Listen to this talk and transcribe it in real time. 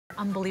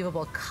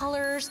Unbelievable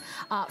colors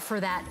for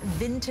that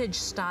vintage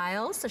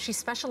style. So she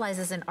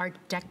specializes in Art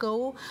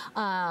Deco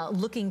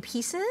looking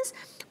pieces.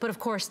 But of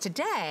course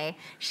today,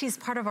 she's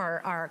part of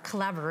our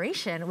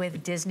collaboration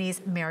with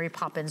Disney's Mary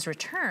Poppins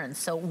Returns.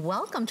 So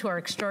welcome to our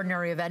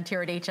extraordinary event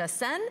here at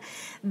HSN.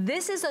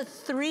 This is a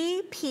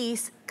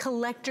 3-piece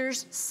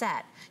collector's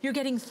set. You're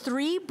getting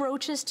 3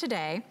 brooches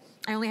today.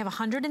 I only have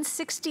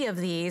 160 of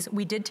these.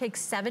 We did take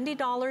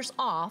 $70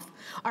 off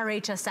our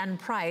HSN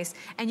price,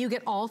 and you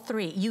get all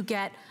 3. You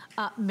get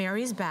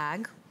Mary's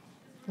bag,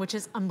 which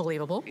is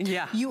unbelievable.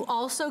 Yeah. You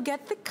also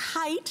get the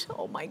kite,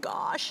 oh my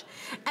gosh.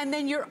 And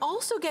then you're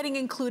also getting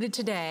included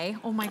today,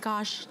 oh my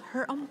gosh,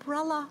 her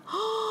umbrella.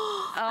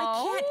 Oh.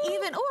 I can't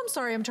even, I'm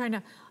sorry, I'm trying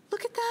to,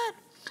 look at that.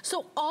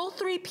 So all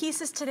 3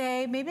 pieces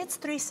today, maybe it's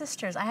 3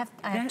 sisters. I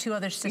have 2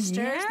 other sisters.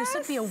 Yes. This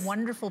would be a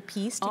wonderful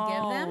piece to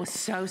give them. Oh,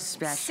 so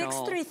special.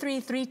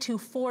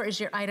 633324 is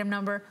your item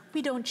number.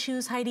 We don't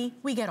choose, Heidi,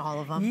 we get all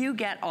of them. You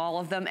get all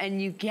of them,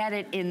 and you get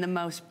it in the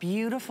most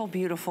beautiful,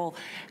 beautiful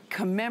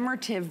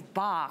commemorative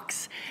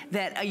box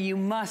that you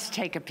must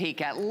take a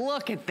peek at.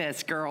 Look at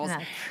this, girls.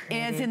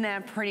 Isn't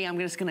that pretty? I'm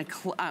just gonna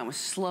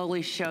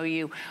slowly show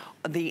you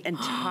the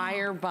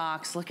entire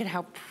box. Look at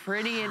how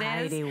pretty it is.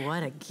 Heidi,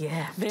 what a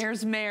gift.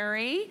 There's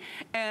Mary,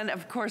 and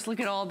of course, look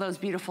at all those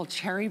beautiful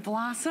cherry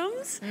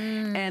blossoms.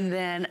 And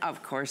then,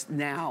 of course,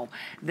 now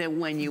that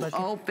when you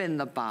open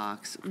the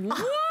box,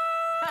 whoa!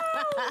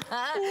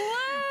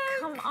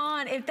 Come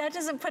on, if that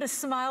doesn't put a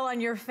smile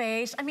on your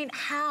face, I mean,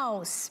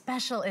 how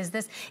special is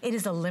this? It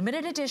is a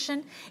limited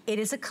edition, it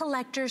is a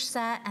collector's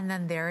set, and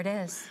then there it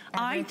is.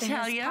 Everything I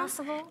tell you,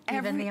 possible,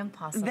 even the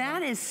impossible.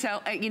 That is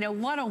so, you know,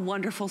 what a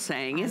wonderful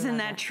saying. Isn't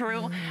that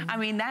true? I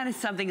mean, that is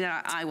something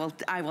that I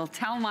will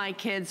tell my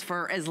kids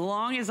for as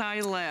long as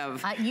I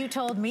live. You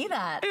told me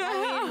that.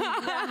 I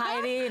mean,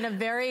 Heidi, in a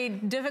very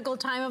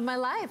difficult time of my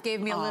life, gave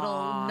me a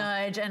little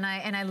nudge, and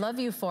I love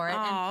you for it.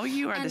 Oh,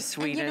 you are the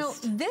sweetest. And, you know,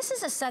 this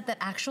is a set that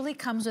actually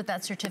comes with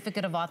that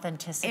certificate of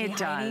authenticity, It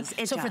does.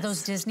 So for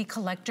those Disney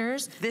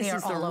collectors, this they are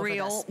is all the over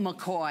real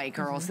McCoy,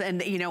 girls.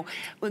 And, you know,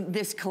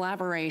 this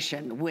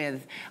collaboration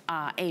with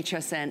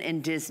HSN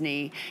and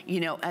Disney, you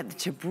know,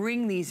 to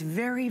bring these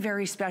very,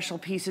 very special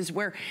pieces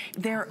where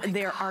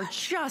there's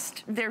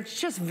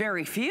just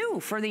very few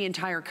for the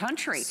entire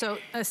country. So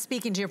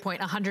speaking to your point,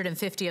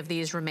 150 of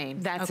these remain.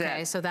 That's it.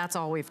 Okay, so that's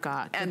all we've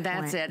got. And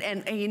that's it.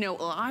 And, you know,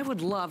 I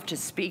would love to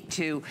speak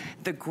to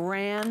the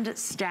grand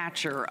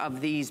stature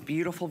of these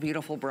beautiful,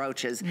 beautiful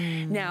brooches.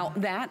 Now,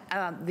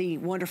 the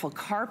wonderful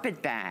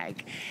carpet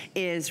bag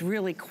is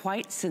really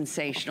quite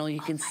sensational. You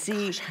can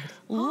see,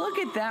 look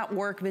at that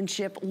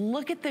workmanship.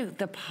 Look at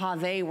the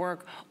pave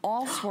work,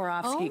 all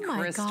Swarovski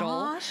crystal.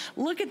 Gosh.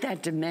 Look at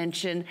that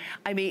dimension.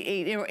 I mean,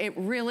 it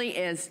really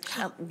is,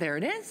 there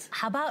it is.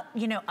 How about,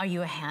 you know, are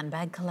you a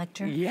handbag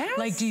collector? Yes.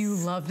 Like, do you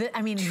love it?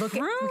 I mean, look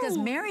at, because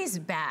Mary's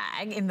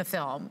bag in the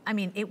film, I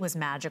mean, it was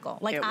magical.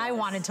 Like, I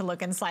wanted to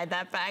look inside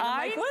that bag.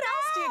 I'm like, what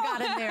else do you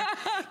got in there?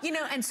 You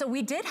know, and so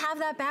we did have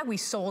that bag. We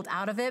sold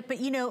out of it, but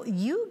you know,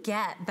 you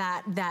get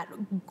that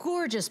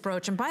gorgeous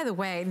brooch. And by the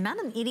way, not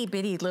an itty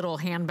bitty little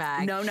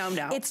handbag. No, no,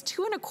 no. It's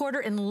 2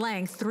 1/4 in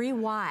length, 3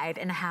 wide,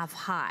 and 1/2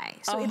 high.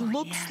 So it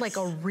looks like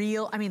a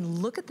real, I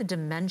mean, look at the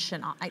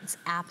dimension. It's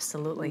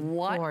absolutely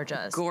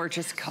gorgeous.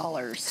 Gorgeous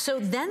colors. So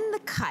then the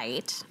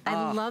kite,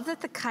 I love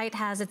that the kite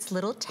has its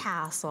little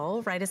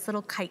tassel, right? Its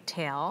little kite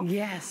tail.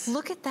 Yes.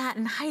 Look at that.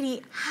 And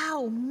Heidi,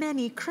 how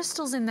many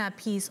crystals in that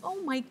piece?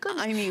 Oh my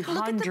goodness. I mean,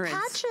 look hundreds. At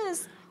the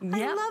patches. Yep.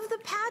 I love the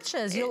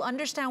patches. You'll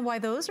understand why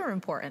those are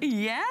important.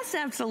 Yes,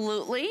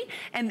 absolutely.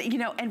 And, you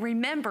know, and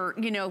remember,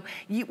 you know,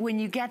 when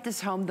you get this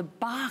home, the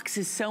box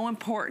is so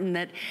important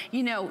that,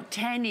 you know,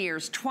 10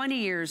 years, 20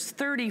 years,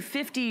 30,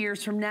 50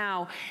 years from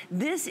now,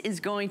 this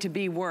is going to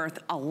be worth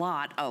a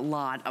lot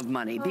of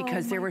money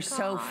because there were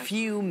so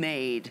few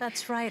made.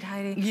 That's right,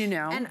 Heidi. You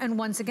know. And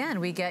once again,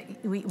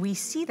 we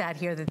see that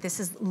here, that this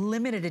is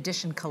limited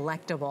edition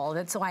collectible.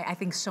 That's why I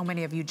think so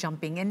many of you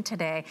jumping in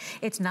today.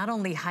 It's not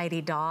only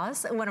Heidi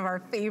Daus, one of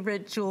our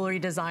favorite jewelry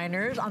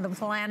designers on the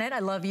planet. I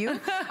love you.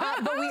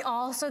 But we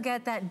also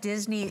get that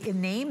Disney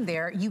name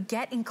there. You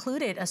get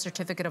included a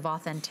certificate of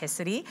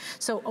authenticity.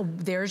 So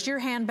there's your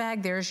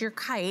handbag, there's your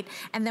kite.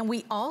 And then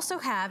we also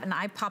have, and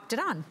I popped it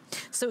on.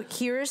 So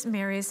here's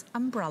Mary's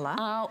umbrella.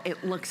 Oh,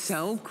 it looks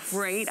so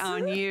great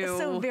on you.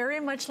 So very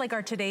much like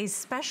our today's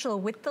special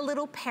with the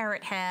little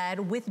parrot head,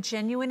 with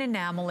genuine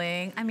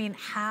enameling. I mean,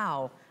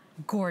 how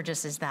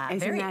gorgeous is that?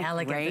 Isn't Very that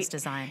elegant, great? This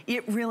design.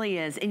 It really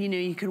is. And you know,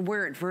 you can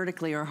wear it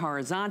vertically or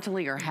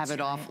horizontally or have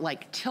it off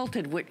like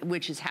tilted,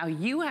 which is how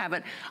you have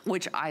it,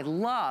 which I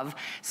love.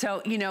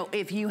 So, you know,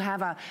 if you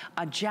have a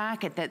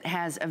jacket that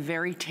has a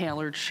very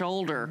tailored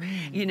shoulder,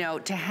 you know,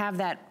 to have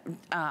that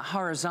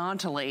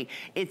horizontally,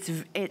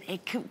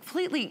 it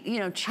completely, you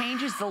know,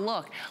 changes the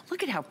look.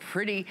 Look at how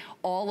pretty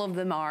all of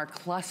them are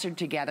clustered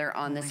together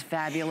on this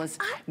fabulous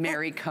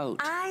Mary coat.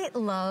 I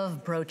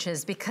love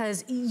brooches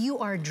because you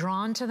are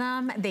drawn to them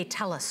them. They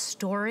tell a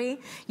story.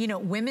 You know,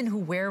 women who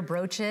wear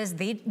brooches,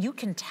 you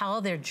can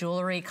tell they're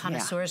jewelry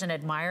connoisseurs and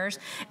admirers,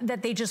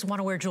 that they just want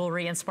to wear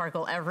jewelry and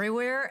sparkle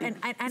everywhere. And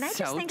I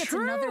just think it's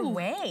another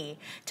way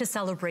to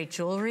celebrate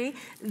jewelry.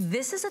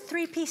 This is a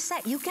 3-piece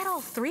set. You get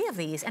all 3 of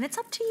these, and it's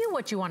up to you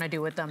what you want to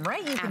do with them,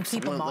 right? You can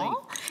keep them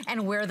all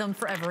and wear them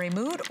for every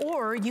mood,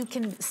 or you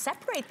can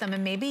separate them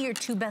and maybe your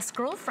 2 best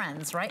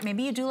girlfriends, right?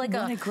 Maybe you do like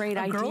a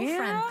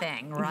girlfriend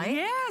thing, right?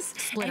 Yes.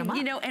 Split them up.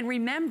 You know, and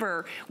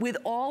remember, with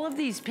all of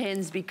these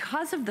pins,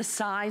 because of the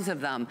size of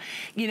them,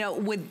 you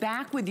know,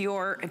 back with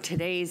your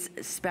today's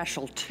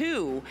special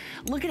 2,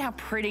 look at how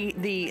pretty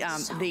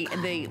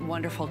the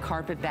wonderful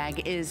carpet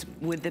bag is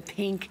with the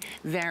pink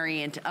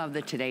variant of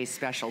the today's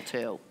special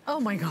 2. Oh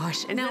my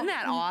gosh. Isn't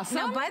that awesome?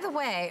 Now, by the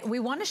way, we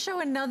want to show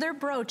another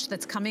brooch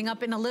that's coming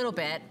up in a little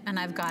bit, and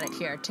I've got it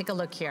here. Take a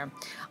look here.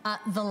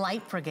 The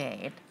Light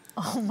Brigade.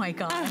 Oh my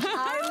gosh,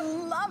 I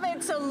love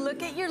it. So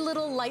look at your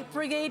little Light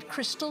Brigade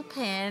crystal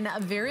pin.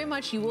 Very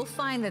much you will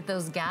find that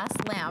those gas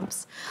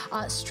lamps,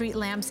 street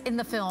lamps in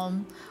the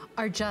film,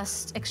 are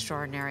just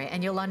extraordinary,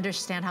 and you'll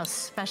understand how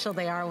special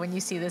they are when you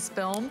see this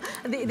film.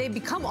 They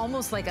become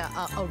almost like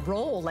a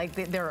role, like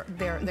they're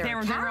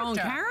their own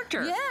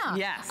character. Yeah.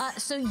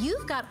 Yes. So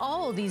you've got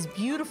all these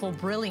beautiful,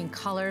 brilliant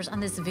colors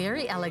on this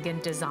very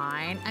elegant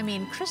design. I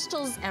mean,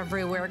 crystals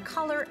everywhere,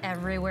 color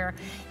everywhere.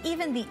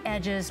 Even the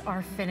edges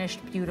are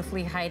finished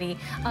beautifully, Heidi.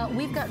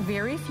 We've got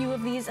very few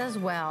of these as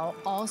well.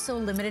 Also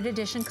limited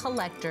edition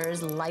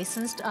collectors,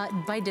 licensed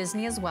by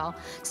Disney as well.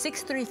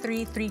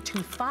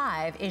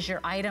 633325 is your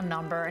item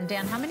number. And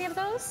Dan, how many of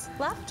those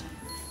left?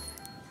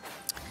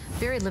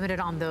 Very limited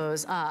on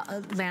those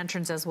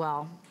lanterns as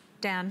well.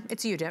 Dan,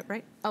 it's you,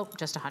 right? Oh,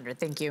 just 100,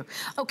 thank you.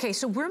 Okay,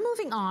 so we're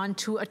moving on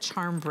to a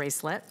charm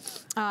bracelet.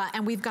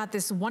 And we've got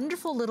this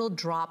wonderful little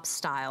drop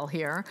style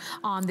here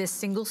on this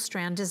single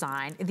strand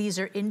design. These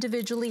are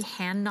individually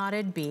hand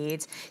knotted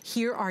beads.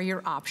 Here are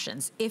your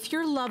options. If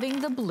you're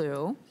loving the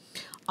blue,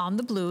 on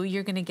the blue,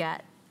 you're gonna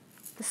get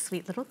the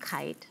sweet little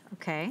kite,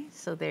 okay?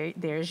 So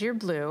there's your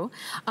blue.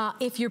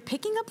 If you're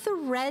picking up the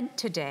red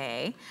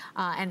today,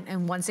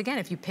 and once again,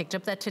 if you picked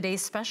up that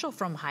today's special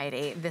from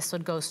Heidi, this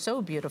would go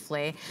so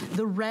beautifully.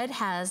 The red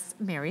has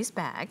Mary's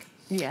bag.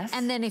 Yes.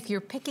 And then if you're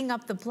picking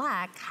up the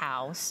black,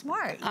 how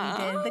smart. You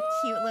did the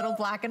cute little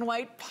black and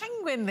white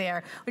penguin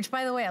there, which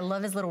by the way, I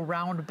love his little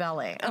round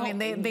belly. I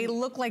mean, they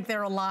look like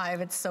they're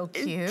alive. It's so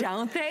cute.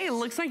 Don't they? It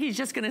looks like he's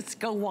just gonna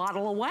go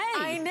waddle away.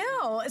 I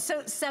know.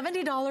 So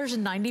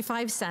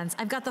 $70.95.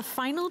 I've got the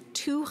final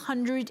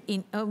 200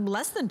 in,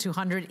 less than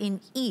 200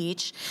 in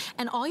each.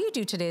 And all you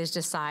do today is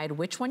decide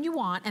which one you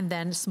want, and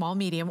then small,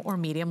 medium, or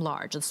medium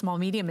large. The small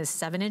medium is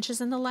 7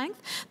 inches in the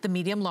length. The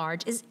medium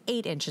large is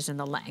 8 inches in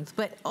the length.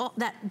 But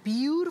that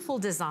beautiful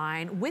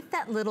design with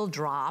that little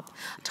drop,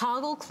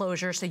 toggle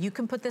closure, so you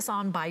can put this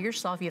on by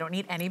yourself. You don't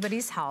need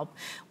anybody's help.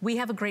 We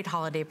have a great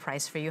holiday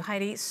price for you,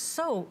 Heidi.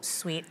 So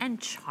sweet and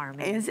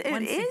charming. It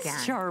is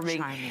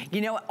charming.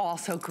 You know,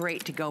 also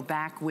great to go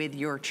back with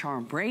your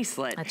charm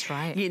bracelet. That's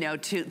right. You know,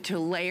 to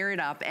layer it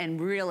up and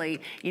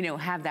really, you know,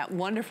 have that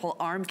wonderful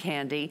arm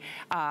candy,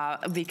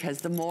 because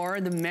the more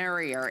the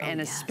merrier. Oh, and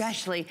yes.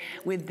 Especially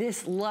with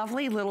this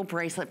lovely little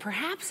bracelet,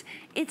 perhaps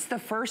it's the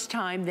first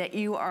time that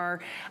you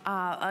are,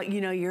 you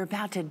know, you're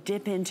about to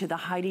dip into the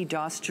Heidi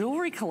Daus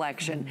jewelry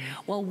collection.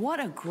 Well, what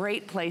a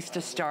great place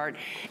to start,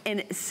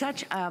 in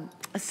such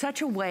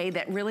a way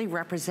that really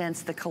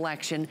represents the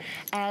collection,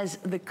 as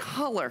the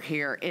color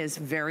here is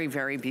very,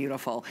 very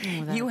beautiful.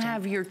 You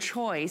have your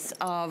choice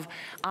of,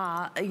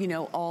 you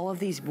know, all of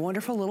these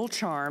wonderful little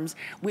charms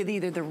with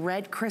either the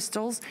red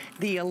crystals,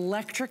 the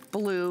electric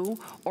blue,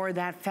 or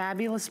that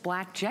fabulous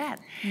black jet.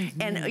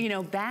 And, you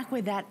know, back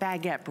with that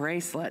baguette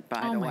bracelet,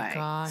 by the way. Oh my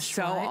gosh.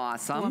 So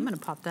awesome. Oh, I'm gonna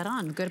pop that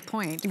on. Good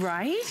point.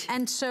 Right?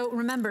 And so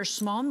remember,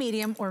 small,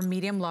 medium, or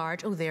medium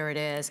large. Oh, there it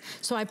is.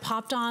 So I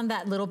popped on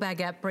that little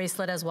baguette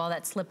bracelet as well,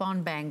 that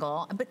slip-on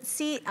bangle. But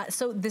see,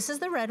 so this is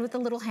the red with the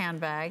little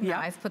handbag. Yeah.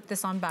 Now I've put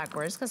this on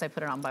backwards because I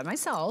put it on by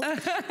myself.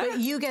 But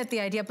you get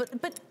the idea.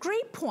 But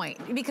great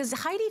point, because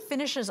Heidi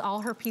finishes all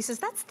her pieces.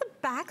 That's the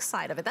back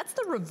side of it. That's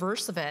the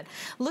reverse of it.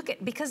 Look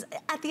at, because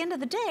at the end of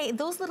the day,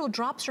 those little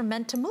drops are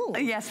meant to move.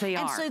 Yes, they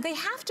are. And so they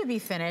have to be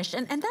finished.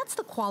 And that's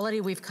the quality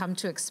we've come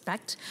to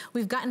expect.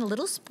 We've gotten a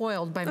little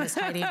spoiled by Miss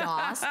Heidi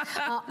Daus.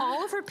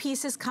 All of her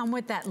pieces come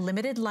with that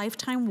limited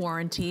lifetime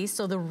warranty.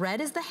 So the red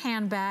is the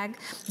handbag,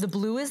 the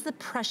blue is the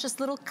precious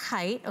little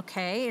kite,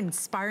 okay,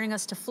 inspiring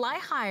us to fly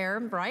higher,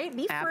 right?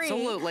 Be free.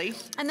 Absolutely.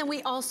 And then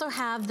we also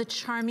have the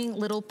charming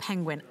little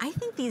penguin. I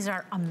think these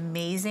are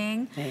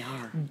amazing. They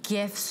are.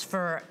 Gifts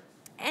for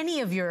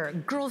any of your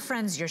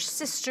girlfriends, your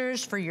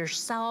sisters, for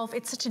yourself.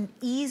 It's such an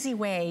easy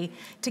way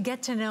to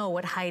get to know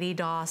what Heidi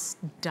Daus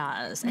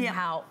does, and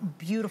how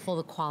beautiful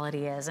the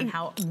quality is, and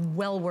how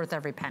well worth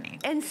every penny.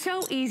 And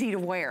so easy to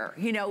wear.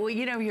 You know,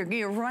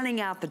 you're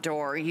running out the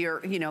door. You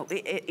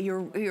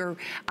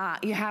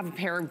have a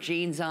pair of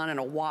jeans on and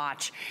a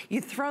watch.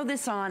 You throw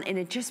this on, and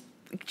it just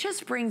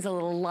just brings a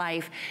little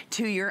life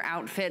to your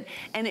outfit,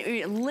 and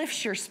it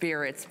lifts your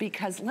spirits,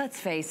 because let's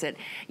face it,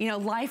 you know,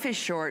 life is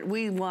short.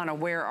 We want to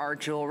wear our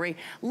jewelry.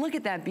 Look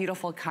at that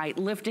beautiful kite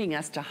lifting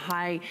us to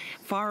high,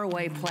 far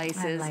away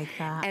places. I like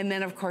that. And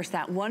then, of course,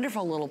 that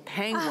wonderful little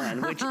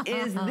penguin, which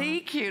is the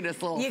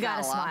cutest little fella. You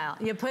gotta smile.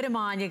 You put him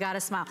on, you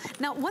gotta smile.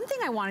 Now, one thing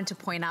I wanted to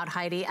point out,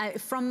 Heidi,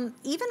 from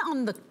even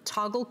on the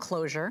toggle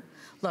closure,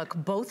 look,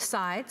 both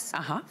sides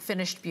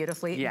finished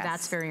beautifully. Yes.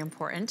 That's very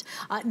important.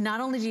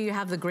 Not only do you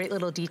have the great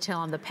little detail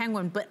on the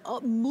penguin, but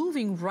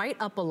moving right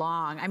up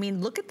along. I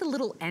mean, look at the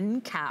little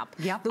end cap.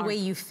 Yep. The way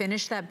you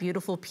finish that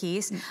beautiful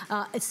piece.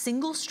 A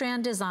single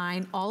strand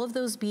design, all of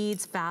those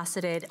beads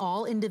faceted,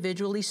 all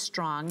individually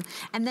strung.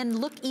 And then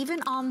look,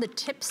 even on the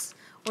tips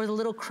or the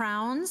little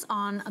crowns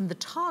on the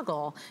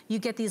toggle, you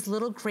get these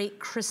little great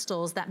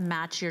crystals that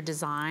match your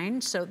design.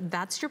 So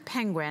that's your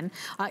penguin.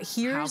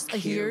 Here's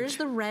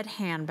the red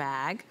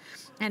handbag.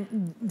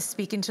 And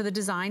speaking to the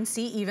design,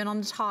 see, even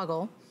on the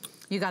toggle,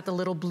 you got the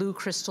little blue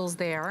crystals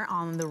there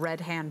on the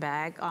red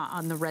handbag,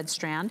 on the red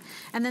strand.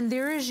 And then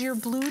there is your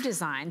blue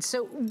design.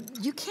 So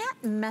you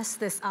can't mess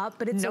this up,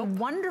 but it's a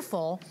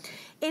wonderful,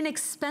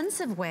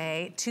 inexpensive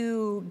way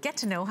to get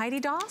to know Heidi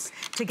Daus,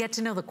 to get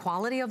to know the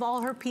quality of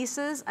all her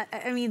pieces.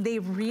 I mean, they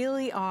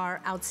really are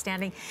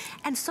outstanding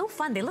and so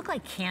fun. They look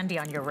like candy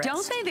on your wrist.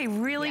 Don't they? They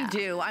really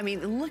do. I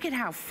mean, look at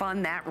how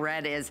fun that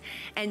red is.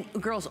 And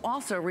girls,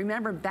 also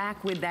remember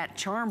back with that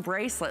charm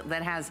bracelet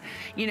that has,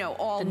 you know,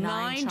 all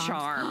 9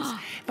 charms.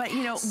 But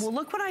you know, well,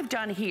 look what I've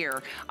done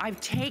here. I've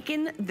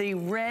taken the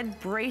red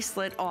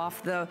bracelet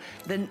off the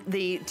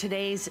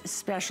today's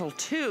special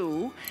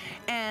 2,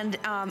 and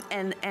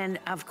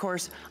of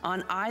course,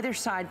 on either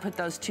side, put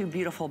those 2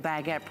 beautiful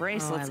baguette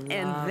bracelets,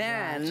 and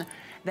then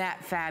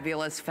that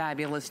fabulous,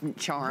 fabulous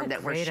charm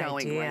that we're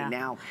showing right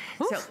now.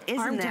 Oof, so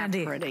isn't that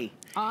pretty?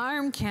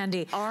 Arm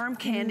candy. Arm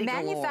candy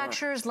galore.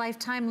 Manufacturer's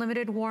lifetime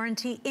limited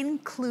warranty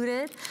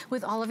included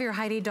with all of your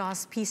Heidi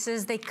Daus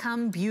pieces. They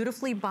come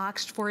beautifully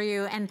boxed for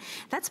you, and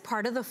that's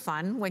part of the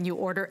fun when you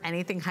order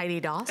anything Heidi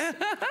Daus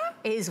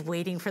is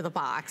waiting for the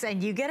box.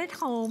 And you get it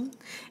home,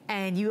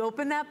 and you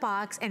open that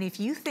box, and if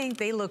you think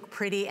they look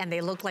pretty and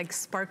they look like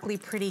sparkly,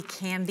 pretty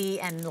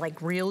candy and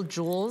like real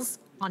jewels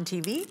on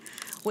TV,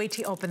 wait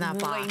till you open that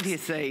box. Wait till you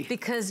see.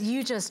 Because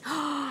you just,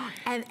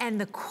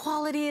 and the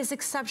quality is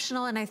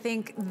exceptional, and I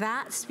think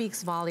that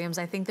speaks volumes.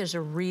 I think there's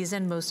a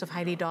reason most of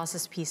Heidi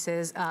Daus's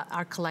pieces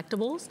are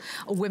collectibles.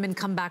 Women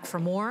come back for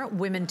more.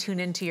 Women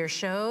tune into your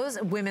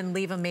shows. Women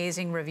leave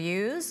amazing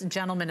reviews.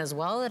 Gentlemen as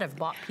well that have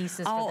bought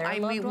pieces for their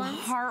loved ones.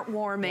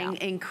 Heartwarming,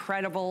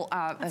 incredible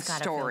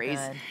stories.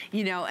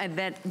 You know, and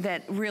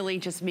that really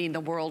just mean the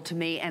world to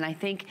me. And I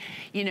think,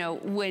 you know,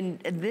 when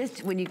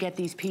you get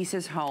these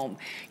pieces home,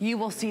 you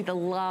will see the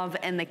love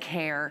and the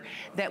care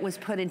that was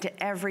put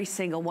into every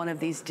single one of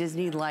these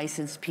Disney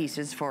licensed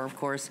pieces for, of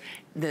course,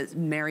 the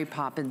Mary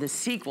Poppins, the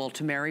sequel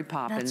to Mary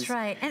Poppins. That's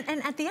right.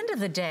 And at the end of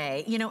the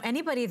day, you know,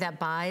 anybody that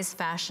buys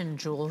fashion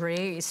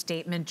jewelry,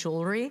 statement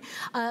jewelry,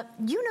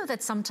 you know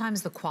that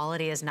sometimes the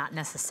quality is not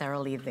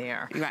necessarily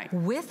there. Right.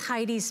 With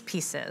Heidi's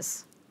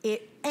pieces,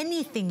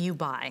 anything you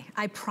buy,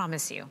 I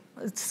promise you,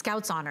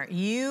 Scout's honor,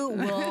 you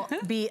will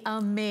be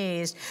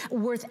amazed.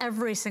 Worth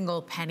every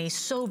single penny,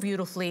 so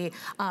beautifully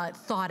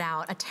thought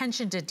out,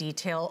 attention to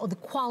detail, the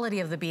quality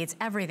of the beads,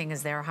 everything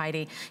is there,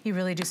 Heidi. You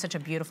really do such a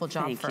beautiful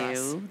job for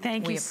us.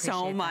 Thank you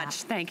so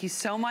much. Thank you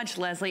so much,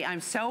 Leslie.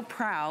 I'm so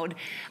proud,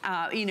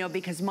 you know,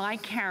 because my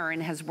Karen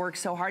has worked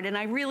so hard, and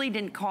I really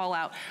didn't call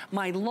out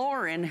my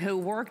Lauren, who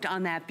worked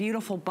on that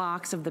beautiful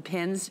box of the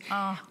pins.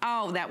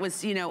 Oh, that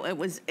was, you know,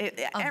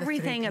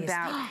 everything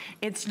about,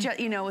 it's just,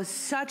 you know,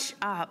 such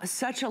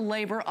a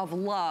labor of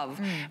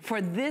love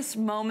for this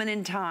moment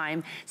in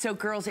time. So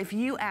girls, if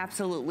you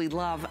absolutely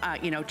love,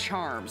 you know,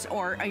 charms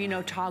or, you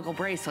know, toggle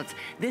bracelets,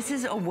 this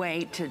is a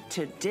way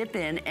to dip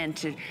in and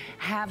to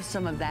have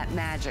some of that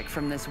magic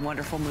from this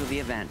wonderful movie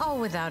event. Oh,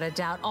 without a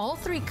doubt. All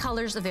 3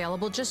 colors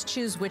available. Just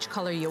choose which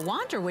color you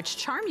want or which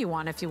charm you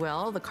want, if you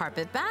will. The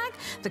carpet bag,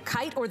 the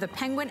kite, or the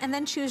penguin, and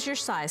then choose your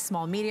size,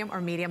 small, medium,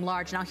 or medium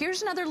large. Now,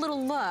 here's another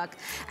little look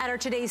at our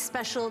today's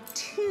special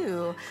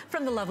 2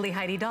 from the lovely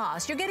Heidi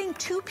Daus. You're getting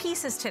 2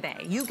 pieces today.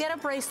 You get a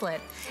bracelet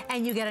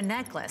and you get a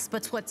necklace.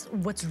 But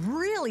what's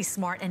really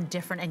smart and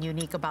different and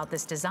unique about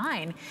this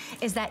design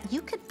is that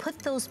you could put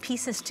those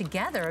pieces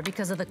together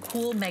because of the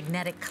cool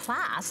magnetic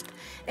clasp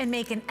and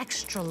make an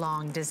extra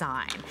long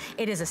design.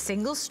 It is a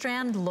single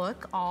strand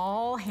look,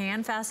 all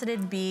hand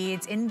faceted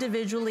beads,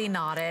 individually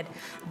knotted.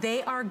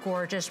 They are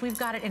gorgeous. We've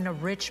got it in a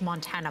rich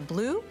Montana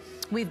blue.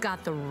 We've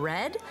got the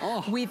red.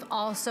 We've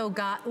also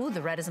got,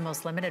 the red is the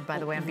most limited, by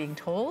the way, I'm being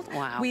told.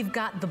 Wow. We've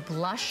got the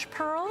blush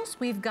pearls.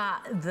 We've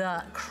got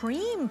the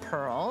cream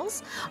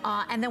pearls.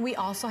 And then we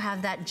also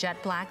have that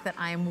jet black that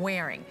I am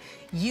wearing.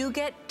 You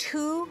get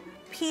 2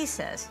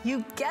 pieces.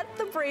 You get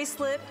the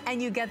bracelet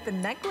and you get the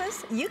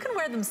necklace. You can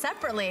wear them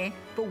separately,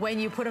 but when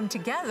you put them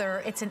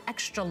together, it's an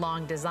extra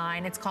long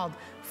design. It's called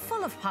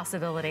Full of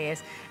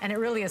Possibilities, and it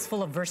really is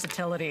full of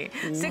versatility.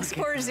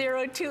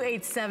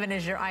 640287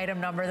 is your item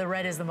number. The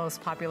red is the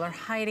most popular.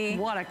 Heidi.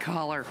 What a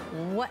color.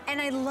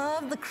 And I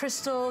love the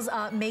crystals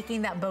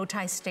making that bow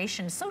tie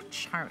station so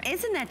charming.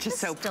 Isn't that just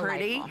so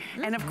pretty?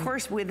 Delightful. And of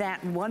course, with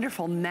that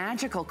wonderful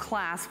magical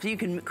clasp, you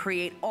can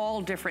create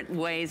all different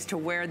ways to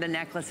wear the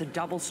necklace, a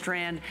double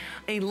strand,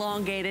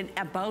 elongated,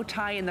 a bow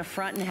tie in the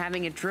front and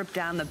having it drip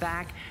down the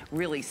back.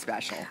 Really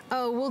special.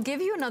 Oh, we'll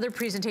give you another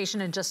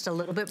presentation in just a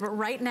little bit, but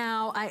right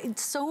now,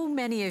 so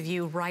many of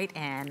you write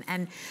in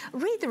and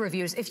read the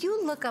reviews. If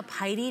you look up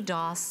Heidi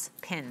Daus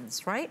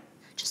pins, right?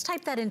 Just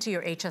type that into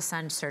your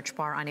HSN search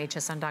bar on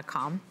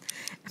hsn.com.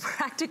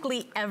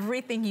 Practically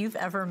everything you've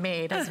ever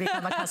made has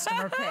become a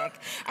customer pick.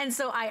 And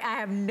so I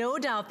have no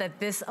doubt that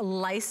this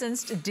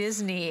licensed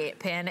Disney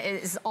pin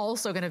is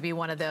also gonna be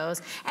one of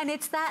those. And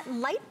it's that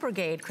Light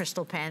Brigade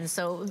crystal pin.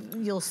 So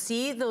you'll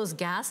see those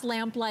gas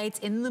lamp lights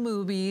in the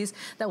movies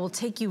that will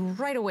take you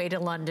right away to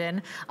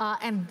London.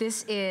 And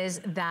this is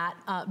that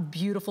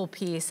beautiful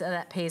piece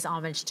that pays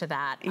homage to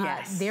that.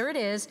 Yes. There it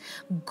is.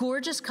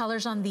 Gorgeous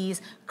colors on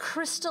these.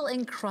 Crystal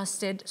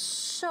encrusted,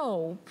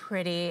 so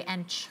pretty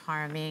and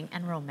charming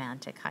and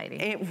romantic, Heidi.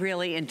 It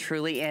really and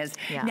truly is.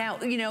 Yeah.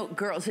 Now, you know,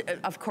 girls,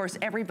 of course,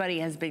 everybody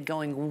has been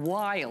going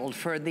wild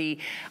for the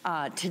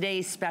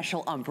today's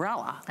special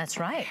umbrella. That's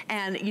right.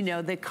 And, you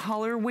know, the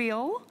color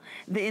wheel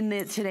in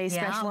the today's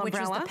special umbrella. Which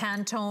is the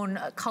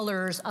Pantone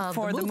colors of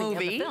for the movie.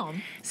 Of the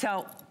film.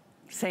 So,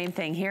 same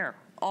thing here.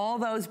 All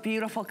those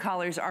beautiful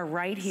colors are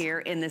right here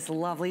in this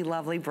lovely,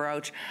 lovely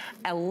brooch.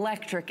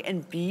 Electric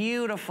and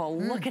beautiful.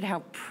 Look at how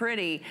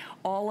pretty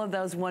all of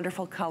those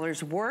wonderful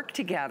colors work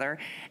together.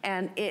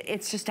 And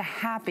it's just a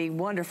happy,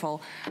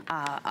 wonderful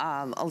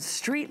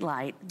street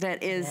light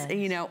that is,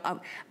 you know,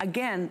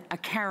 again, a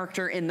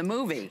character in the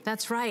movie.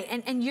 That's right.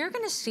 And you're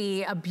going to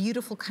see a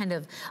beautiful kind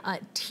of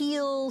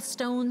teal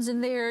stones in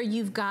there.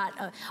 You've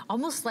got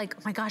almost like,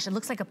 oh my gosh, it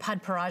looks like a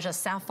Padparaja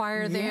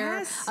sapphire there.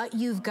 Yes.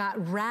 You've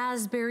got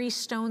raspberry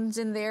stones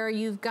in there.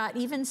 You've got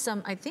even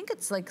some, I think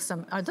it's like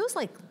some, are those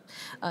like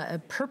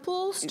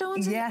purple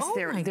stones? Yes,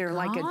 oh they're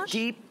like a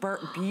deep,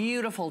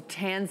 beautiful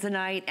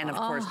tanzanite, and of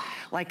course,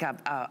 like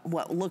a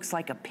what looks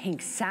like a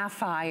pink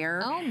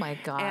sapphire. Oh my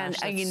gosh,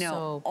 and you know,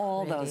 so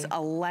all those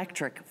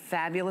electric,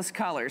 fabulous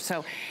colors.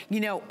 So, you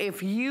know,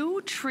 if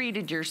you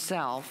treated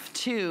yourself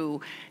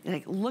to,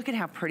 like, look at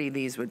how pretty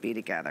these would be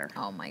together.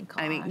 Oh my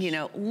gosh. I mean, you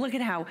know, look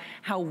at how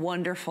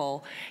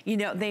wonderful. You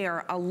know, they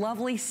are a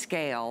lovely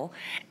scale,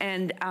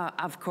 and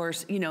of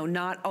course, you know,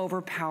 not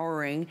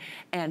overpowering,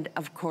 and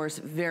of course,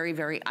 very,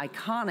 very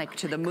iconic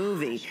to the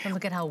movie. And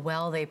look at how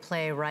well they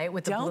play, right?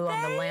 With the blue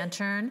on the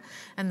lantern,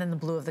 and then the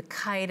blue of the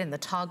kite, and the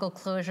toggle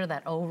closure,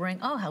 that O-ring.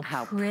 Oh,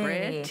 how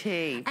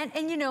pretty.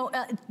 And you know,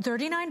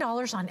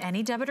 $39 on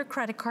any debit or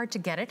credit card to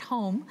get it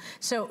home.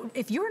 So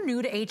if you're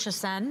new to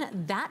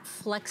HSN, that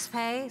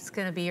FlexPay is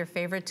gonna be your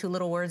favorite two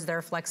little words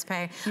there,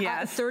 FlexPay.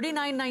 Yes.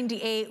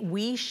 $39.98,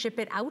 we ship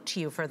it out to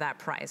you for that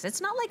price.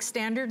 It's not like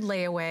standard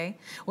layaway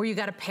where you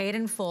gotta pay it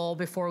in full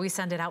before we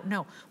send it out.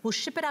 No, we'll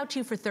ship it out to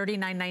you for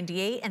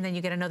 $39.98, and then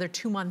you get another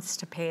 2 months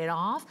to pay it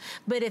off.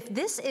 But if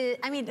this is,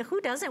 I mean,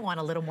 who doesn't want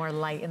a little more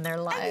light in their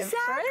lives?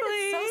 Exactly.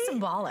 Right? It's so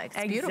symbolic.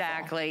 It's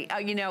exactly.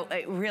 You know,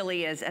 it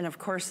really is. And of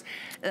course,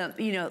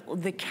 you know,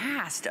 the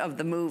cast of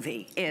the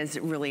movie is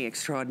really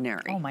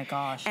extraordinary. Oh my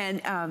gosh.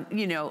 And,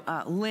 you know,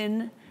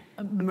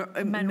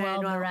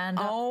 Lin-Manuel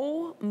Miranda.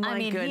 Oh my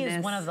goodness. He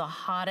is one of the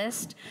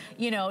hottest,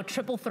 you know,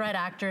 triple threat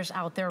actors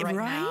out there right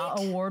now.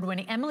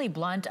 Award-winning. Emily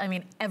Blunt, I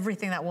mean,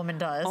 everything that woman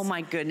does. Oh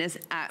my goodness.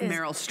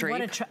 Meryl Streep.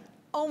 What a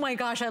oh my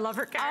gosh, I love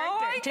her character. Oh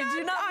my Did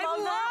you not love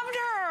loved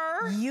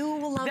her. You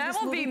will love that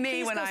this will movie. be me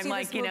Please when I'm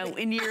like, you know,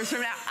 in years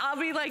from now, I'll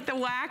be like the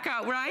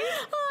wacko, right?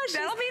 Oh,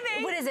 that'll be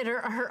me. What is it,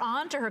 her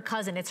aunt or her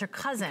cousin? It's her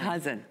cousin.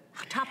 Cousin.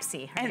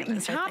 Topsy.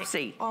 And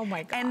Topsy. Oh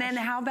my gosh. And then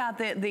how about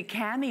the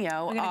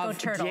cameo of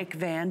Dick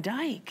Van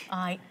Dyke?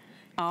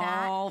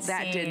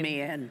 That did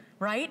me in.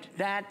 Right?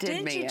 That did me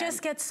in. Didn't you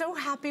just get so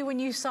happy when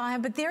you saw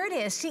him? But there it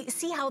is.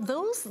 See how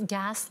those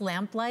gas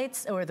lamp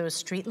lights or those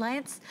street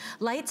lights,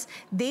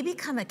 they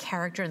become a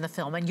character in the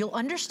film. And you'll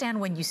understand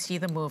when you see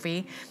the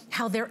movie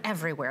how they're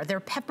everywhere. They're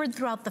peppered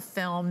throughout the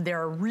film. There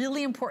are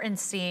really important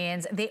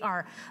scenes. They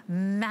are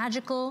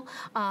magical.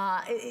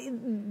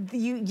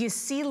 You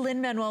see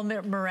Lin-Manuel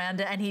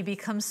Miranda and he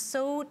becomes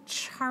so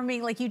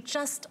charming. Like, you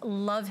just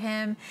love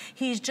him.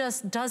 He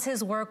just does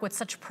his work with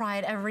such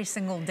pride every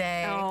single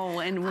day. Oh,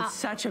 and with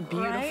such a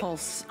beautiful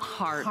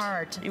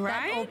heart.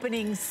 Right? That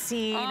opening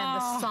scene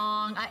and the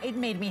song, it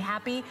made me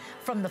happy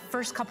from the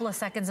first couple of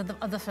seconds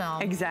of the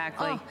film.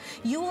 Exactly. Oh,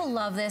 you will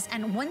love this,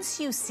 and once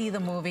you see the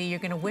movie, you're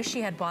gonna wish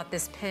you had bought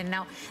this pin.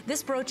 Now,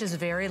 this brooch is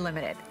very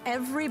limited.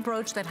 Every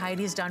brooch that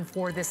Heidi's done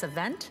for this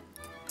event,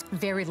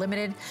 very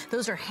limited.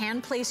 Those are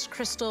hand-placed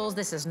crystals.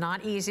 This is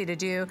not easy to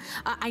do.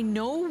 I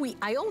know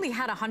I only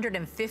had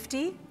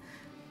 150.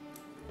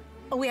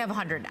 We have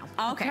 100 now.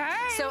 Okay.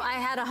 So I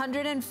had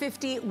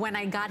 150 when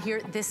I got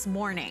here this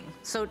morning.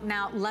 So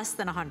now less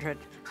than 100.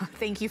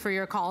 Thank you for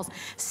your calls.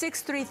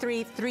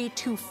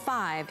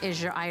 633-325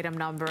 is your item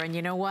number. And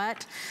you know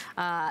what?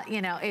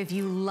 You know, if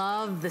you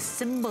love the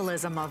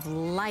symbolism of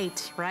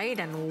light, right,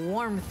 and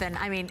warmth, and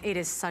I mean, it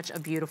is such a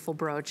beautiful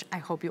brooch. I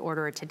hope you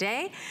order it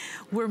today.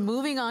 We're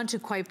moving on to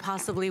quite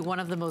possibly one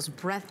of the most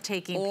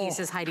breathtaking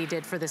pieces Heidi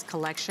did for this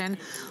collection.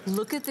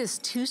 Look at this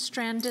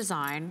two-strand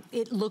design.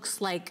 It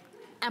looks like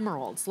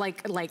emeralds,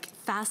 like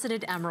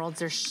faceted emeralds.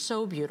 They're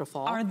so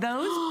beautiful. Are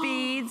those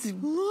beads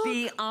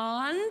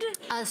beyond?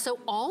 So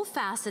all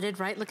faceted,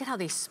 right? Look at how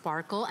they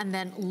sparkle. And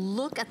then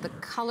look at the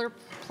color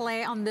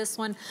play on this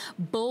one.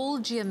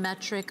 Bold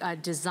geometric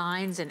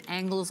designs and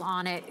angles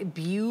on it.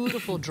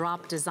 Beautiful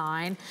drop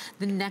design.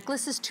 The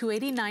necklace is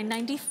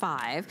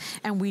 $289.95.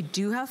 And we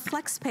do have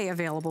flex pay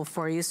available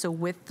for you. So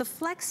with the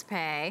flex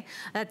pay,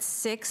 that's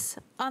 $6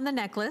 on the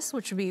necklace,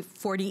 which would be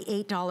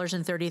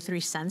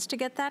 $48.33 to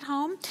get that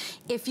home.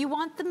 If you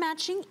want the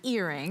matching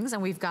earrings,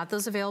 and we've got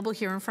those available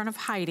here in front of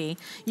Heidi,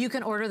 you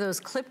can order those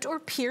clipped or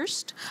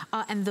pierced,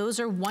 and those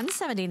are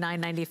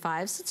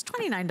 $179.95, so it's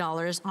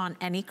 $29 on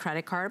any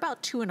credit card,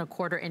 about 2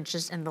 1/4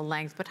 inches in the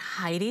length. But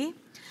Heidi,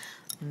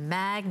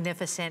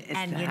 magnificent.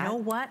 And you know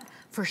what?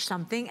 For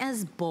something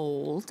as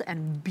bold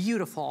and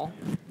beautiful,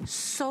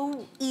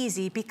 so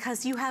easy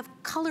because you have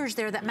colors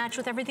there that match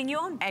with everything you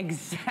own.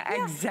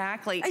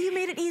 Exactly. You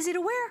made it easy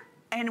to wear.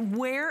 And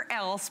where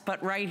else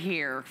but right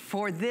here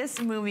for this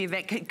movie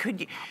event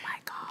could you? Oh my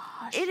gosh.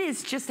 It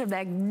is just a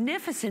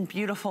magnificent,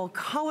 beautiful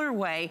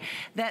colorway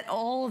that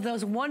all of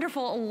those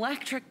wonderful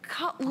electric,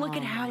 look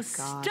at how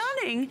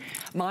stunning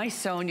my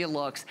Sonia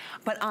looks.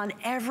 But on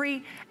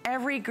every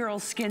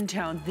girl's skin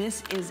tone,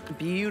 this is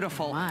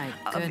beautiful. My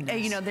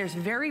goodness. You know, there's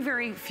very,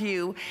 very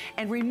few.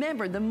 And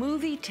remember, the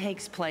movie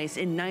takes place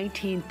in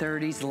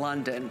 1930s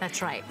London.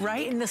 That's right.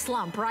 Right? In the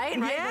slump, right?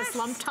 Yes, right? The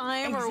slump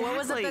time, or what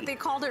was it that they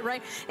called it,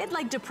 right? It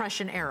like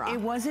Depression era.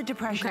 It was a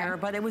Depression era,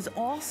 but it was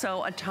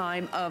also a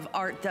time of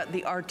art,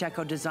 the Art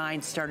Deco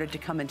design started to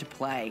come into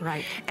play.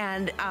 Right.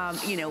 And,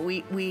 you know,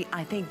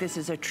 I think this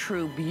is a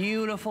true,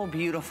 beautiful,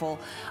 beautiful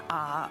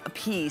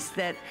piece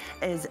that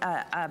is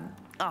a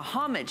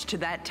homage to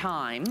that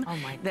time. Oh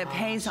my that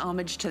pays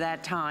homage to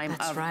that time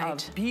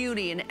of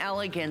beauty and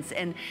elegance,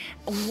 and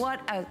what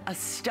a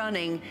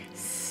stunning,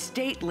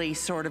 stately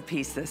sort of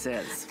piece this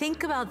is.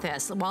 Think about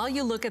this. While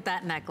you look at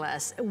that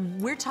necklace,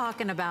 we're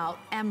talking about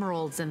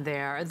emeralds in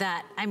there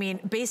that, I mean,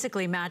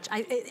 basically match.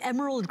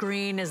 Emerald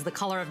green is the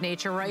color of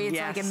nature, right? It's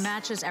like it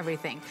matches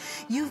everything.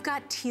 You've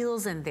got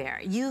teals in there.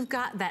 You've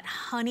got that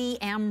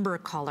honey amber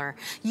color.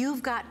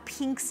 You've got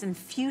pinks and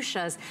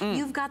fuchsias.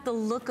 You've got the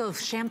look of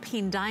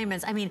champagne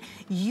diamonds. I mean,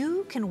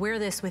 you can wear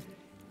this with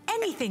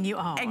anything you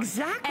own.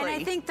 Exactly. And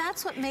I think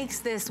that's what makes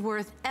this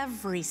worth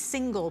every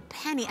single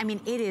penny. I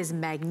mean, it is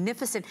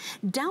magnificent.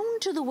 Down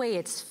to the way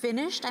it's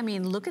finished. I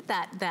mean, look at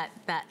that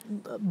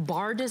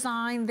bar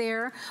design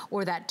there,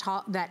 or that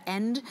top, that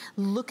end.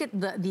 Look at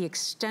the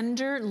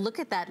extender. Look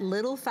at that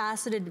little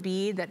faceted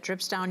bead that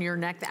drips down your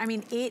neck. I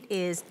mean, it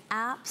is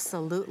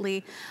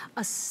absolutely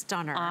a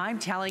stunner. I'm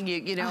telling you,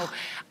 you know,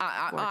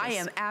 I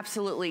am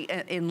absolutely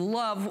in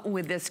love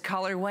with this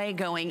colorway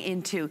going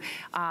into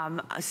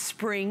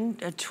spring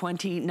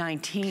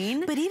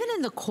 2019. But even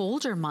in the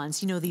colder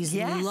months, you know, these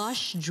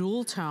lush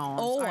jewel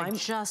tones are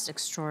just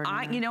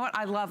extraordinary. You know what?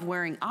 I love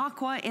wearing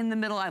aqua in the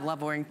middle. I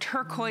love wearing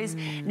turquoise.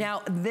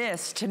 Now,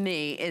 this to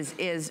me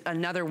is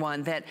another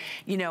one that,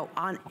 you know,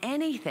 on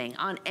anything,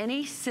 on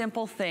any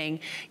simple thing,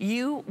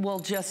 you will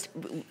just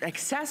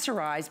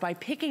accessorize by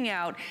picking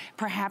out,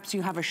 perhaps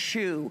you have a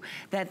shoe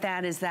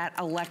that is that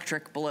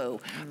electric blue.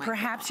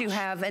 Perhaps you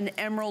have an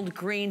emerald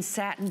green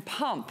satin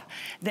pump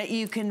that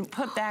you can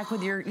put back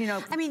with your, you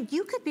know. I mean,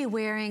 you could be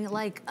wearing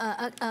like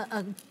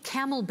a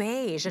camel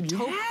beige, a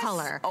taupe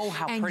color. Oh,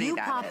 how pretty that is. And you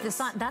pop this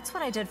on. That's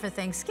what I did for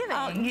Thanksgiving.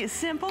 Oh,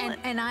 simple.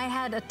 And I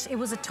had, it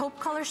was a taupe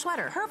color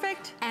sweater.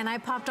 Perfect. And I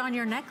popped on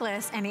your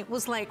necklace and it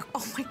was like,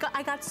 oh my God,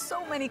 I got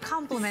so many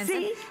compliments.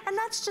 See? And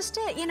that's just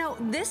it. You know,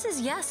 this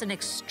is, yes, an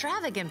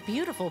extravagant,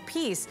 beautiful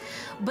piece,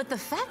 but the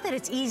fact that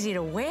it's easy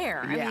to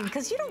wear, I mean,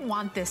 because you don't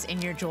want this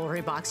in your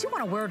jewelry box. You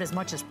want to wear it as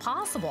much as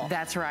possible.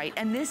 That's right.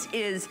 And this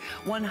is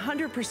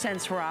 100%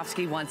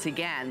 Swarovski once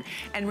again.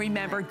 And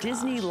remember,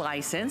 Disney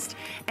licensed.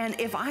 And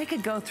if I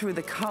could go through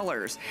the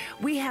colors,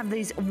 we have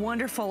these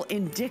wonderful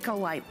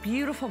indicolite,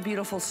 beautiful,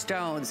 beautiful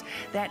stones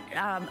that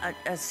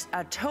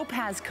a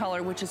topaz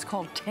color, which is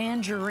called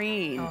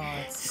tangerine.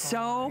 Oh,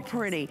 so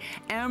pretty.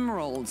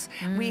 Emeralds.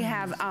 We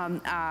have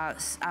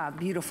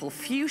beautiful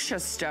fuchsia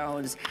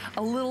stones,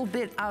 a little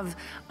bit of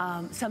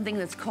something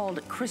that's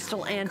called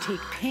crystal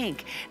antique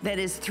pink that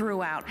is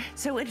throughout.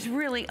 So it's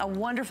really a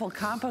wonderful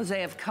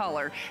composé of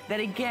color that,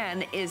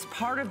 again, is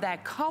part of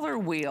that color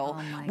wheel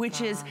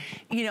which is,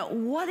 you know,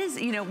 what is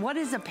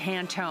a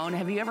Pantone?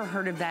 Have you ever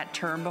heard of that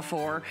term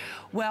before?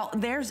 Well,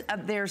 there's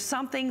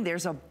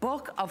a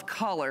book of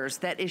colors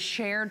that is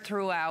shared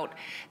throughout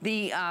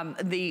the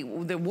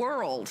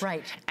world.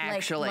 Right.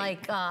 Actually.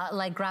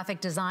 Like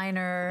graphic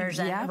designers,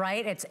 and,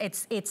 right?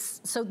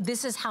 It's so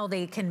this is how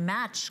they can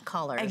match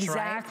colors,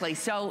 exactly. Right?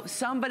 So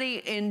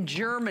somebody in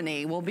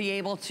Germany will be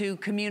able to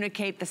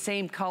communicate the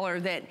same color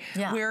that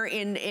we're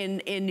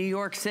in New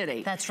York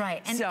City. That's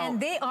right. And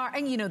they are,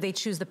 and you know, they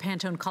choose the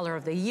Pantone color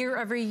of the year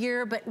every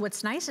year, but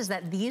what's nice is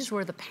that these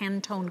were the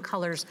Pantone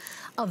colors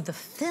of the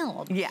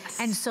film. Yes.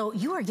 And so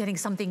you are getting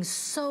something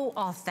so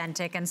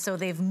authentic, and so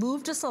they've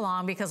moved us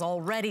along because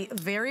already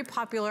very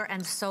popular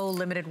and so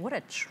limited. What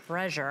a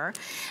treasure.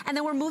 And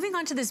then we're moving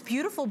on to this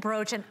beautiful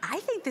brooch, and I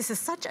think this is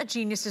such a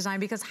genius design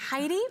because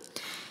Heidi,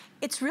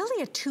 it's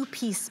really a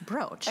two-piece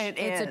brooch.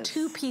 It's a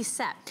two-piece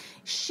set.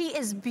 She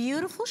is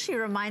beautiful. She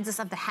reminds us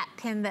of the hat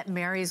pin that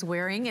Mary's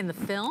wearing in the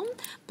film.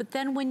 But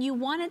then when you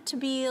want it to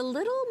be a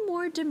little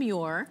more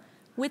demure,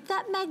 with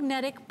that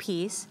magnetic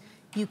piece,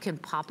 you can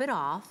pop it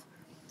off,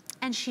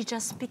 and she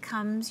just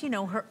becomes, you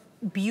know, her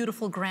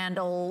beautiful, grand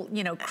old,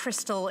 you know,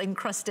 crystal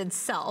encrusted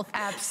self.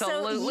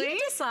 Absolutely. So you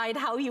decide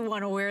how you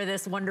want to wear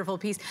this wonderful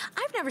piece.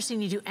 I've never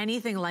seen you do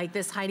anything like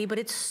this, Heidi, but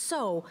it's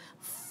so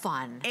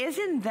fun.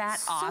 Isn't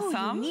that awesome?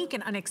 So unique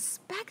and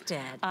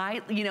unexpected.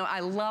 You know, I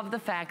love the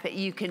fact that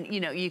you can, you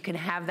know, you can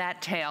have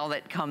that tail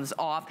that comes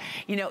off.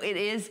 You know, it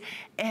is,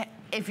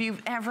 if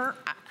you've ever,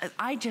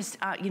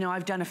 you know,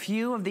 I've done a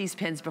few of these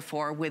pins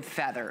before with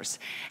feathers,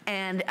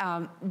 and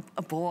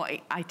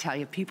boy, I tell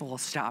you, people will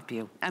stop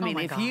you. I mean,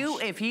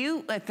 if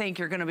you think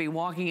you're going to be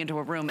walking into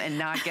a room and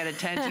not get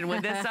attention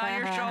with this on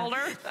your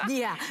shoulder,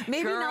 yeah,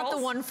 maybe not the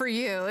one for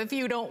you if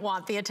you don't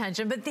want the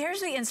attention. But there's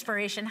the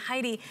inspiration,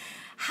 Heidi.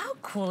 How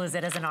cool is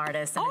it as an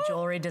artist and a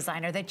jewelry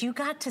designer that you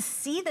got to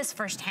see this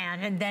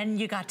firsthand and then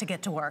you got to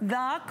get to work?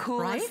 The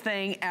coolest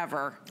thing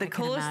ever. The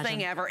coolest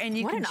thing ever. And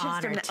you can just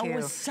imagine. Oh, it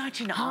was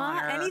such an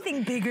honor.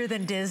 Anything bigger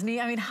than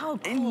Disney? I mean, how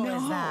cool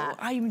is that?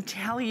 I'm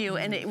telling you,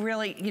 and it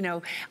really, you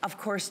know, of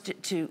course,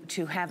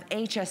 to have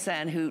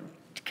HSN who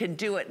can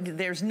do it.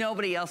 There's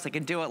nobody else that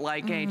can do it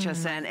like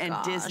HSN and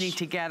Disney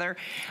together,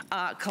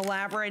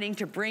 collaborating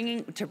to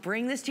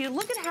bring this to you.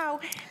 Look at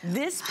how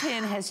this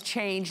pin has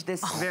changed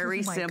this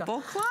very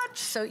simple clutch.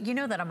 So you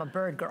know that I'm a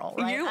bird girl,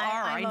 right? You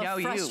are. I know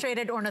you. I'm a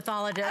frustrated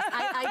ornithologist.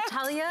 I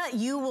tell you,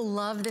 you will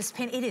love this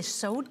pin. It is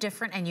so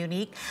different and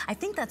unique. I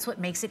think that's what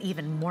makes it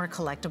even more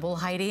collectible,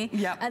 Heidi.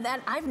 Yep. And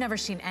that I've never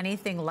seen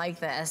anything like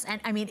this.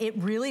 And I mean, it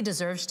really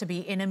deserves to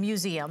be in a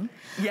museum.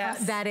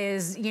 Yes. That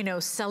is, you know,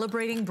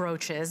 celebrating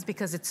brooches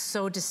because it's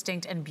so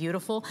distinct and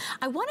beautiful.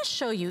 I want to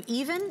show you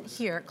even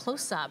here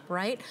close up,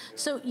 right?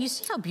 So you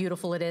see how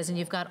beautiful it is, and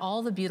you've got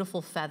all the beautiful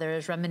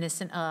feathers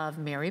reminiscent of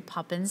Mary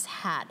Poppins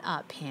hat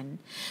pin.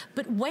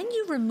 But when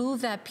you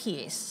remove that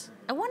piece,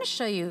 I want to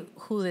show you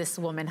who this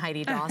woman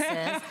Heidi Daus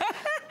is.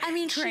 I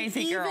mean,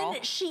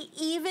 she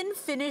even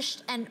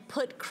finished and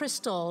put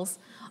crystals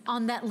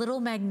on that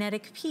little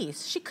magnetic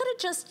piece. She could have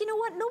just, you know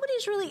what,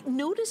 nobody's really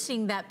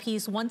noticing that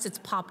piece once it's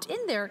popped in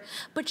there,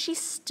 but she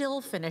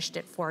still finished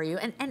it for you.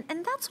 And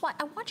that's why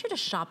I want you to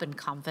shop in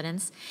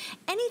confidence.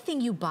 Anything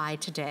you buy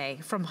today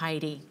from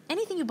Heidi,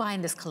 anything you buy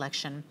in this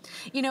collection,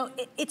 you know,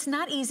 it's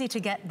not easy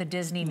to get the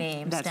Disney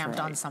name stamped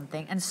on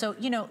something. And so,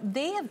 you know,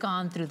 they have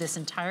gone through this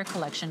entire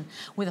collection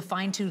with a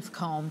fine-tooth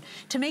comb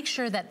to make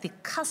sure that the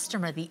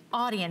customer, the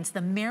audience,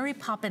 the Mary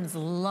Poppins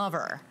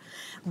lover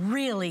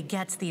really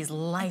gets these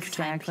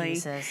lifetime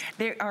pieces.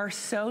 They are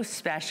so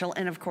special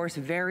and of course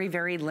very,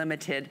 very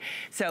limited.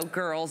 So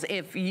girls,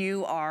 if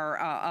you are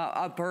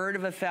a bird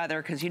of a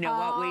feather, because you know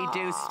what we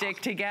do stick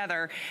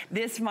together,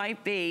 this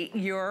might be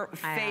your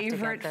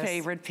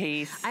favorite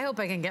piece. I hope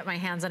I can get my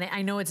hands on it.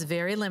 I know it's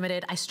very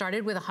limited. I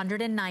started with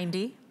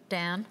 190,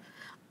 Dan.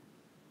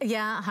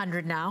 Yeah,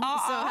 100 now, so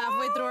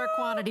halfway through our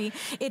quantity.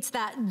 It's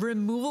that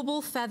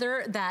removable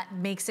feather that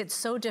makes it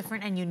so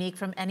different and unique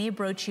from any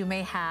brooch you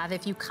may have.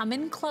 If you come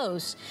in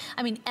close,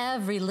 I mean,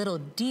 every little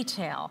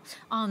detail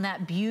on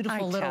that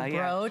beautiful little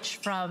brooch,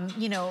 from,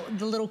 you know,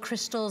 the little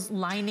crystals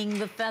lining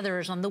the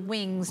feathers on the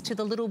wings to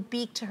the little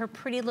beak to her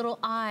pretty little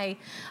eye.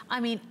 I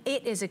mean,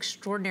 it is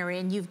extraordinary.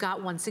 And you've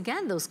got, once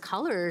again, those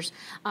colors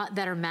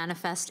that are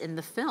manifest in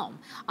the film.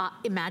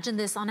 Imagine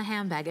this on a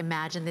handbag.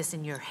 Imagine this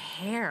in your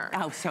hair.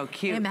 Oh, so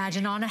cute.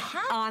 Imagine on a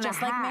hat,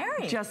 just like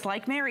Mary. Just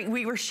like Mary.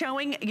 We were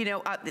showing, you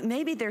know,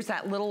 maybe there's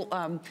that little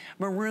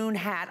maroon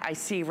hat I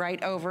see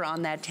right over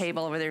on that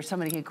table over there.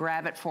 Somebody can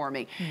grab it for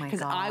me.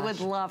 Because I would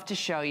love to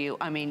show you.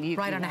 I mean, you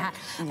on a hat.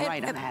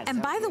 Right on a hat. And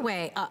by the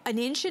way, an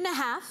inch and a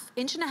half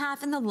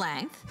in the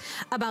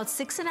length, about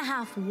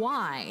 6.5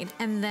 wide,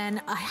 and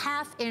then a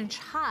 ½ inch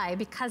high,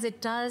 because it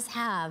does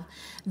have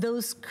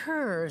those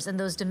curves and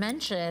those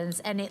dimensions,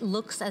 and it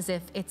looks as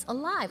if it's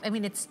alive. I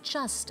mean, it's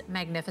just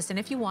magnificent.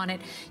 If you want it,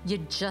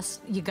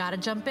 you gotta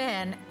jump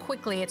in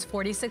quickly. It's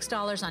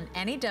 $46 on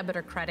any debit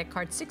or credit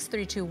card,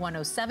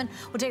 632107.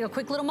 We'll take a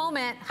quick little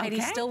moment.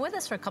 Heidi's still with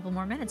us for a couple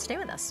more minutes. Stay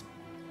with us.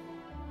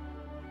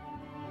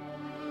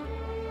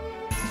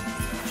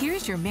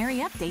 Here's your Mary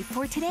update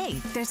for today.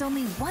 There's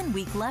only 1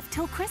 week left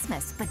till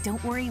Christmas, but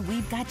don't worry,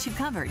 we've got you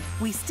covered.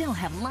 We still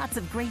have lots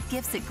of great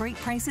gifts at great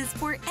prices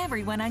for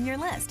everyone on your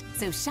list.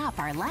 So shop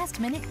our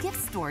last-minute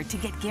gift store to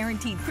get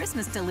guaranteed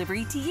Christmas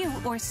delivery to you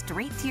or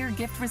straight to your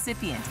gift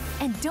recipient.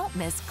 And don't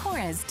miss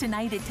Cora's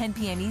tonight at 10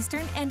 p.m.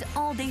 Eastern and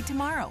all day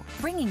tomorrow,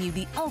 bringing you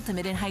the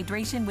ultimate in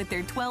hydration with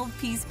their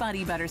 12-piece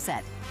body butter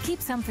set. Keep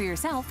some for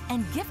yourself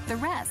and gift the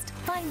rest.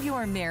 Find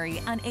your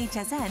Mary on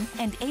HSN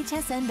and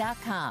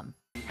hsn.com.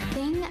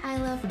 Thing I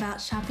love about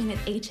shopping at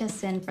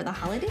HSN for the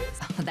holidays?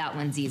 Oh, that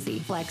one's easy.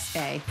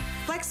 FlexPay.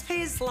 FlexPay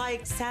is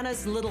like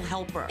Santa's little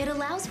helper. It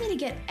allows me to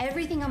get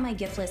everything on my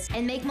gift list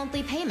and make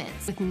monthly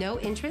payments With no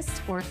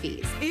interest or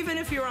fees. Even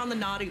if you're on the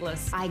naughty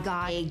list. I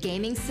got a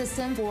gaming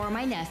system for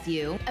my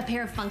nephew, a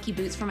pair of funky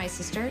boots for my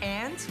sister,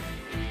 And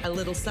a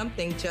little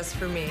something just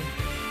for me.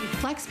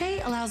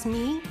 FlexPay allows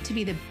me to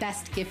be the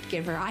best gift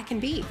giver I can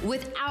be.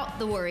 without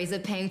the worries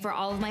of paying for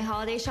all of my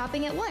holiday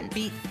shopping at once.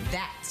 Beat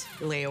that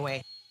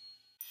layaway.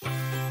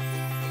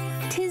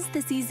 'Tis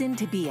the season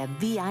to be a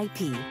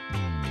VIP.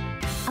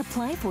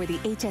 Apply for the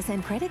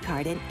HSN credit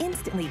card and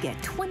instantly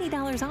get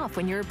 $20 off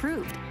when you're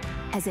approved.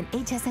 As an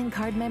HSN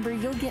card member,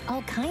 you'll get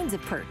all kinds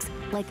of perks,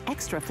 like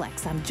extra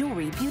flex on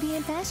jewelry, beauty,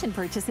 and fashion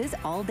purchases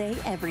all day,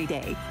 every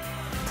day.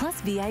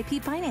 Plus VIP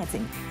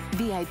financing,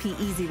 VIP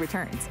easy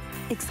returns,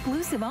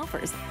 exclusive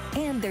offers,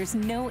 and there's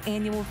no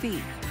annual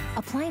fee.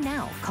 Apply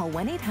now. Call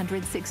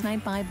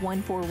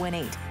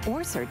 1-800-695-1418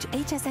 or search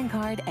HSN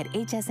card at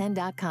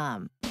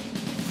hsn.com.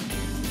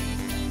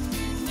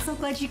 So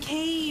glad you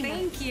came.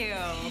 Thank you.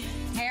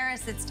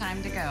 Harris, it's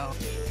time to go.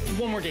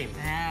 One more game.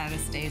 Ah,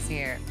 this day's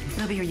here.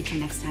 I'll be here you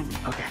can next time.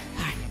 Okay. All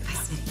right, bye,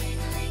 sweetie.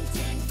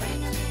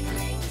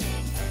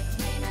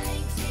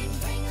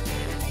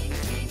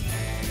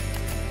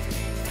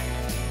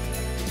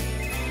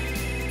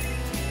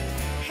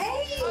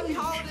 Happy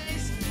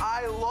holidays.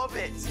 I love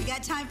it. You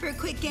got time for a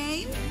quick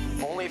game?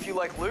 Only if you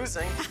like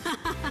losing.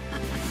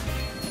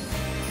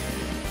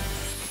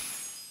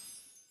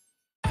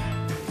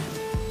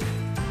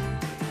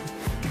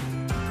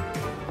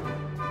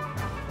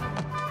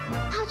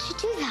 how'd you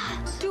do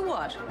that? Do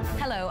what?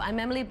 Hello, I'm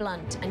Emily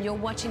Blunt, and you're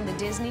watching the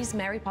Disney's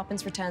Mary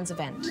Poppins Returns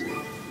event.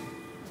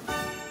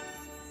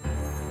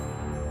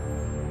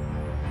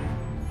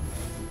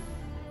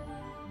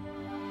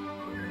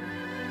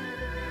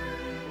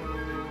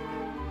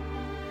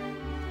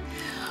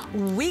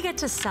 We get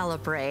to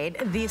celebrate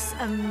this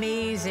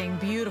amazing,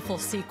 beautiful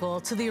sequel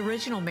to the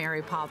original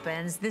Mary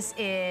Poppins. This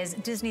is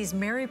Disney's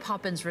Mary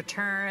Poppins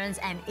Returns,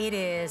 and it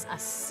is a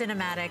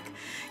cinematic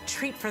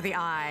treat for the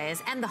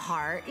eyes and the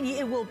heart.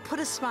 It will put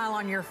a smile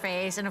on your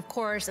face, and of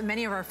course,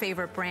 many of our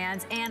favorite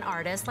brands and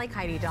artists like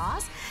Heidi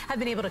Daus have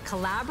been able to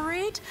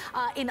collaborate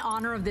in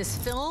honor of this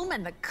film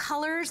and the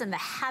colors and the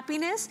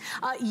happiness.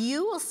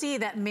 You will see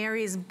that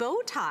Mary's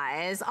bow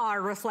ties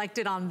are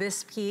reflected on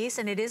this piece,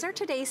 and it is our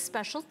today's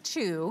special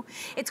too.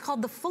 It's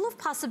called the Full of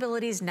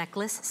Possibilities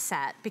Necklace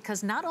Set,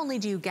 because not only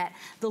do you get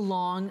the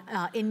long,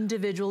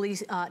 individually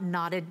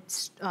knotted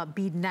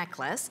bead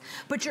necklace,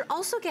 but you're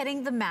also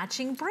getting the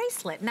matching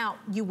bracelet. Now,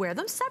 you wear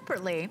them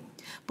separately,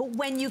 but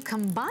when you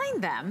combine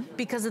them,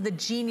 because of the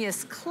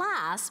genius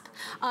clasp,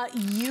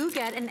 you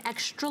get an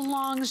extra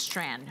long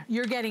strand.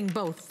 You're getting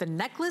both the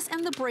necklace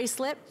and the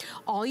bracelet.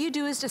 All you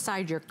do is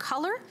decide your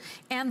color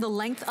and the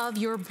length of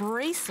your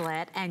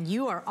bracelet, and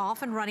you are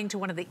off and running to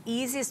one of the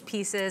easiest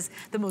pieces,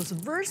 the most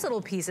versatile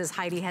pieces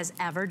Heidi has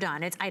ever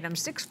done. It's item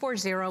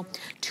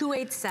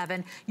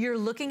 640287. You're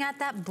looking at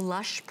that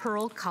blush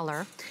pearl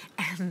color,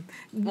 and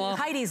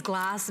Heidi's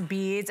glass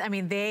beads, I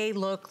mean, they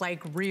look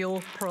like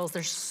real pearls.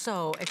 They're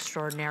so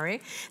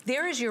extraordinary.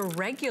 There is your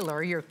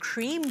regular, your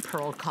cream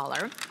pearl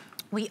color.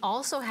 We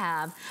also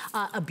have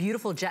a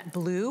beautiful jet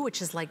blue,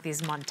 which is like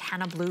these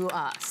Montana blue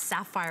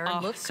sapphire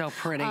look. So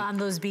pretty. On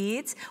those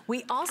beads.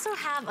 We also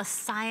have a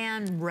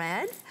cyan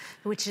red,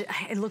 which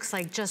it looks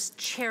like just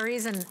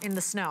cherries in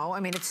the snow. I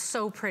mean, it's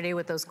so pretty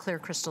with those clear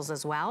crystals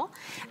as well.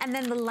 And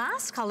then the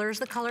last color is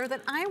the color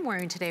that I'm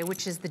wearing today,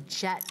 which is the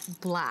jet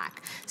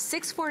black.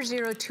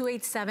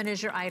 640287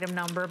 is your item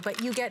number,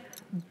 but you get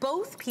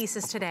both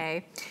pieces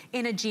today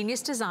in a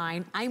genius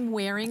design. I'm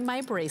wearing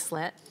my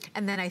bracelet,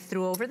 and then I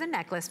threw over the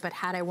necklace, but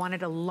had I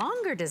wanted a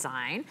longer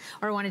design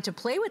or I wanted to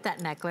play with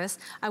that necklace,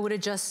 I would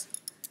have just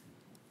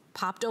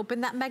popped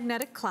open that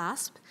magnetic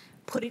clasp,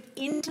 put it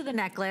into the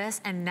necklace,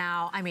 and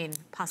now, I mean,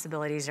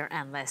 possibilities are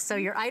endless. So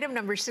your item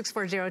number is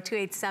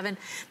 640287.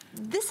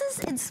 This is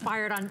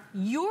inspired on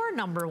your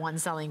 #1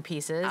 selling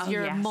pieces,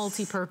 your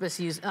multi-purpose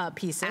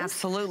pieces.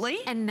 Absolutely.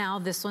 And now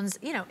this one's,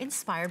 you know,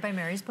 inspired by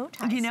Mary's bow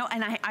ties. You know,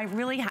 and I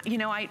really, you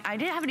know, I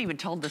haven't even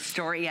told the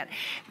story yet.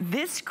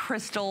 This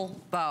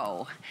crystal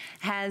bow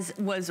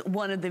was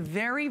one of the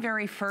very,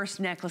 very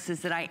first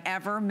necklaces that I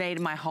ever made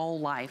in my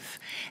whole life.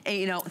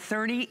 You know,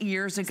 30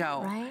 years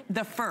ago. Right?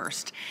 The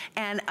first.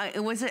 And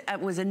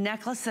it was a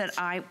necklace that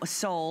I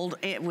sold.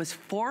 It was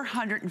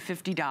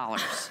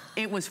 $450.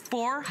 It was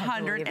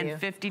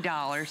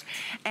 $450.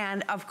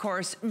 And of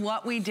course,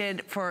 what we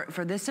did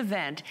for this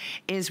event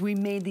is we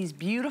made these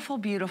beautiful,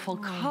 beautiful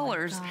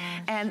colors.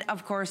 And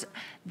of course,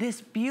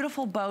 this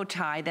beautiful bow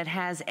tie that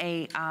has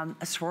a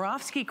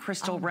Swarovski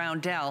crystal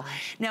roundel.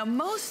 Now,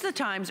 most of the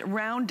times,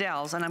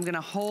 roundels, and I'm gonna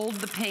hold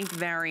the pink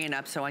variant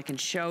up so I can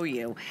show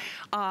you,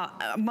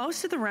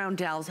 most of the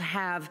roundels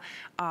have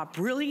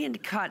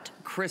brilliant cut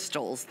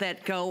crystals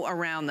that go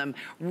around them.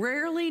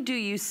 Rarely do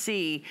you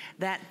see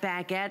that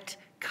baguette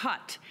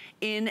cut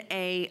in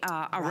a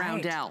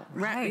roundel.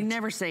 You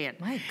never see it.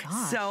 My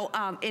gosh. So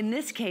in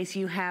this case,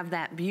 you have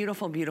that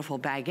beautiful, beautiful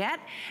baguette,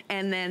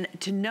 and then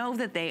to know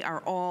that they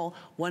are all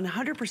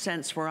 100%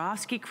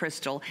 Swarovski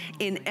crystal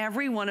in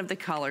every one of the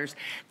colors.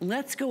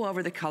 Let's go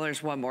over the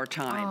colors one more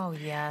time. Oh,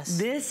 yes.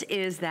 This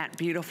is that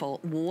beautiful,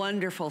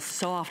 wonderful,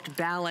 soft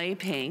ballet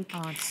pink.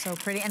 Oh, it's so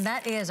pretty. And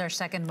that is our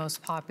second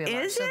most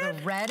popular. Is so it?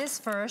 The red is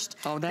first.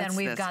 Oh, that's then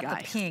we've this got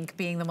guy. the pink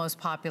being the most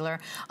popular.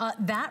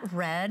 That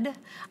red,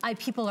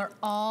 people are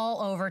all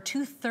over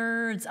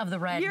 2/3 of the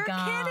red You're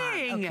gone.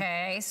 kidding.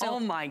 Okay. So oh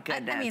my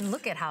goodness. I mean,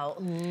 look at how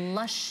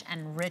lush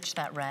and rich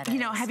that red is.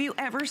 You know, have you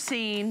ever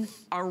seen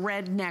a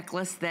red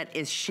necklace that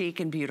is chic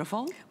and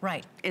beautiful?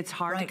 Right. It's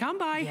hard to come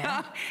by.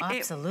 Yeah,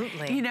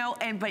 absolutely. You know,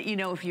 but you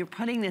know, if you're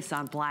putting this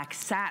on black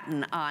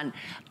satin, on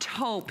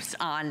taupes,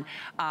 on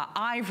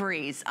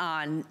ivories,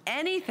 on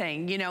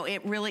anything, you know,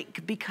 it really,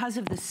 because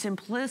of the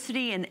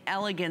simplicity and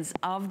elegance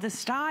of the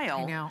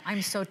style. I know,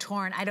 I'm so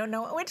torn. I don't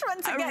know which one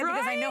to get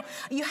because I know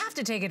you have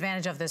to take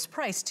advantage of this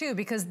price too,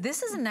 because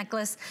this is a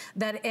necklace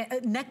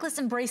necklace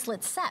and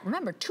bracelet set.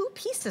 Remember, 2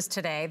 pieces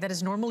today that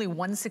is normally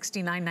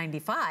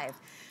 $169.95.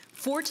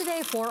 For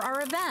today, for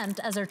our event,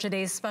 as our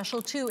today's special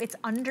too, it's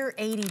under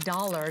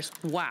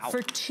 $80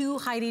 for 2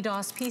 Heidi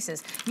Daus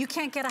pieces. You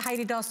can't get a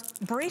Heidi Daus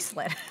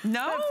bracelet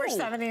for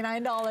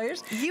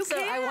 $79. You so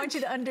can't. I want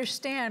you to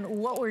understand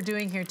what we're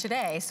doing here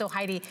today. So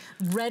Heidi,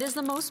 red is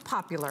the most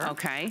popular.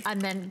 Okay. And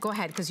then go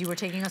ahead, because you were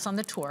taking us on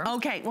the tour.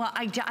 Okay, well,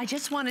 I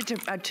just wanted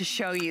to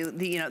show you,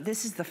 you know,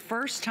 this is the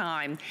first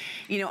time,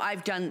 you know,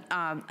 I've done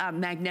a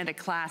magnetic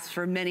clasps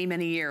for many,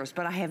 many years,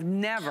 but I have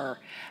never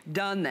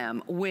done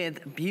them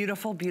with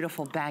beautiful, beautiful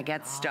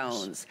baguette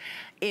stones.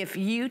 If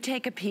you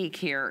take a peek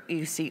here,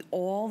 you see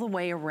all the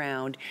way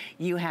around,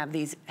 you have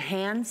these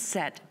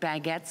hand-set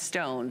baguette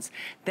stones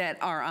that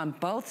are on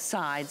both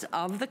sides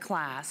of the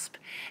clasp.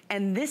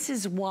 And this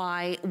is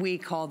why we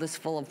call this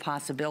full of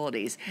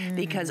possibilities,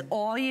 because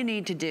all you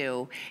need to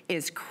do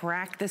is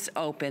crack this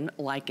open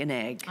like an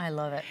egg. I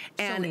love it.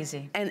 And, so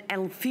easy.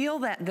 And feel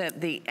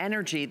that the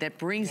energy that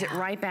brings it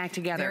right back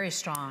together. Very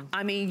strong.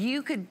 I mean,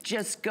 you could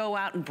just go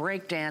out and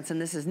break dance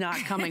and this is not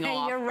coming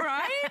off. You're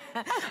right.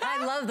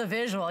 I love the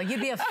visual. You'd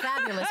be a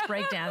fabulous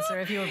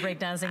breakdancer if you were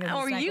breakdancing in this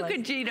Or you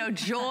necklace. could, you know,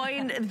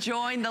 join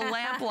the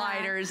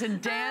lamplighters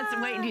and dance.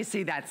 Wait till you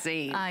see that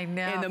scene. I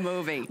know. In the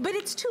movie. But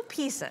it's 2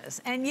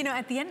 pieces. And, you know,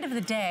 at the end of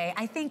the day,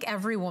 I think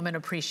every woman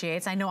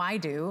appreciates, I know I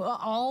do,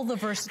 all the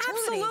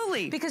versatility.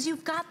 Absolutely. Because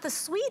you've got the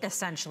suite,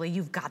 essentially.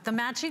 You've got the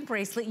matching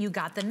bracelet, you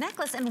got the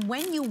necklace, and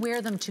when you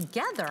wear them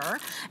together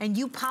and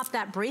you pop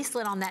that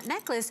bracelet on that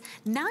necklace,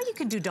 now you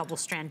can do double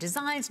strand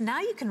designs.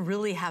 Now you can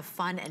really have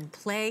fun and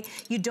play.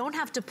 You don't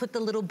have to put the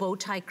little bow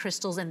tie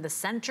crystals in the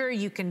center.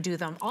 You can do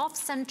them off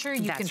center.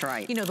 That's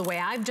right. You know, the way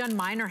I've done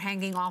mine are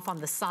hanging off on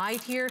the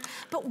side here.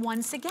 But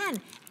once again,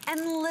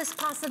 endless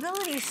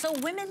possibilities. So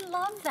women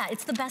love that.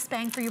 It's the best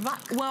bang for your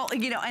buck. Well,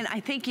 you know, and I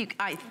think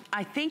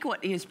I think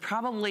what is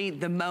probably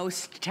the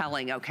most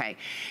telling, okay,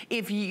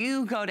 if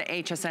you go to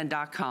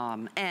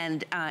hsn.com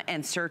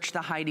and search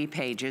the Heidi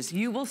pages,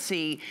 you will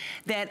see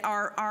that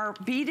our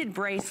beaded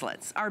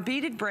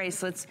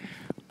bracelets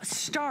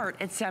start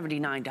at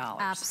 $79.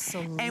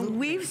 Absolutely. And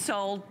we've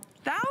sold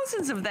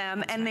thousands of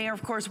them, and they are,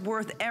 of course,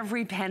 worth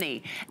every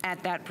penny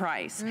at that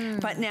price.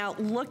 But now,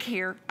 look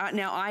here.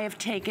 Now, I have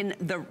taken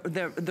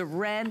the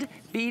red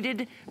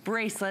beaded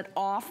bracelet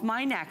off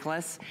my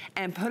necklace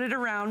and put it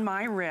around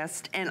my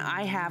wrist, and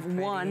I have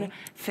one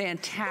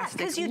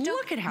fantastic,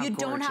 look at how you gorgeous.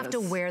 don't have to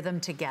wear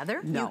them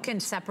together. No. You can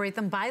separate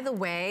them. By the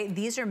way,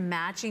 these are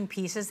matching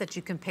pieces that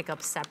you can pick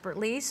up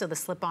separately. So the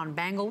slip-on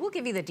bangle, we'll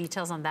give you the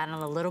details on that in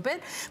a little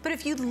bit. But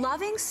if you're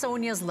loving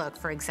Sonia's look,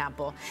 for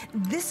example,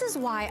 this is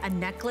why a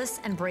necklace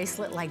and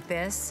bracelet like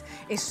this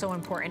is so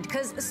important,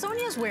 because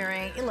Sonia's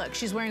wearing, look,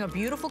 she's wearing a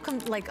beautiful,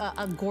 like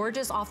a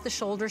gorgeous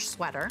off-the-shoulder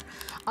sweater.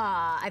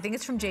 I think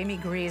it's from Jamie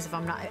Grease, if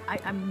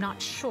I'm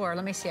not sure.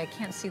 Let me see, I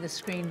can't see the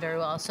screen very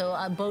well. So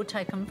a bow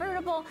tie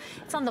convertible.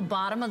 It's on the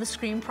bottom of the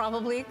screen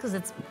probably, because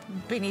it's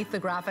beneath the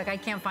graphic. I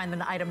can't find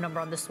the item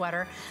number on the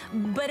sweater.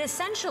 But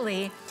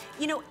essentially,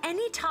 you know,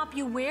 any top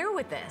you wear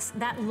with this,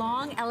 that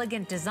long,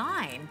 elegant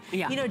design,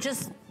 you know,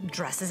 just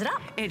dresses it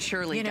up. It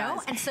surely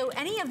does. And so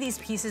any of these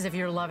pieces, if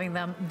you're loving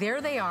them,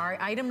 there they are,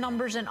 item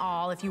numbers and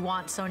all, if you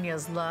want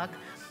Sonia's look.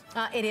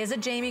 It is a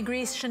Jamie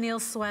Grease chenille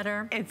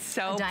sweater. It's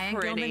so Diane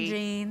pretty. Gilman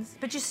jeans.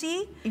 But you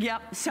see?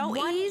 Yep, so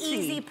one easy.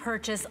 easy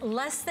purchase,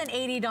 less than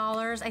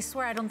 $80. I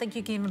swear, I don't think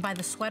you can even buy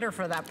the sweater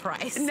for that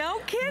price. No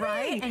kidding.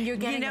 Right? And you're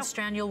getting a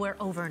strand you'll wear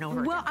over and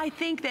over Well, again. I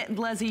think that,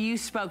 Leslie, you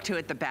spoke to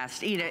it the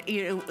best,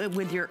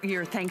 with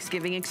your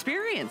Thanksgiving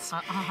experience.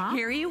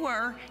 Here you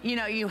were,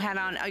 you had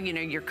on,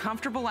 your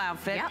comfortable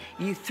outfit. Yep.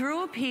 You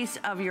threw a piece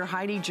of your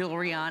Heidi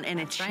jewelry on, and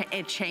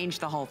it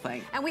changed the whole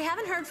thing. And we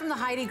haven't heard from the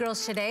Heidi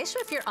girls today, so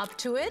if you're up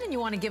to it and you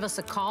want to give us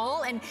a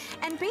call and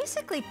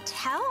basically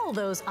tell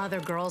those other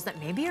girls that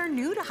maybe are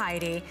new to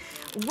Heidi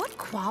what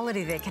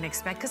quality they can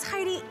expect, because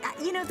Heidi,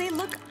 they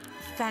look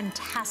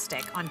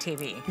fantastic on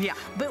TV. Yeah.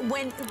 But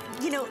when,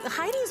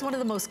 Heidi is one of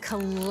the most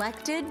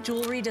collected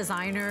jewelry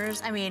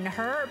designers. I mean,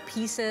 her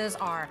pieces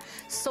are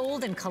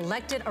sold and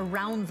collected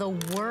around the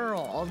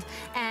world.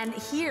 And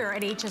here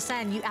at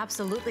HSN, you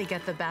absolutely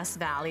get the best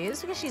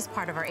values because she's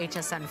part of our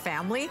HSN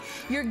family.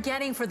 You're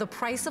getting, for the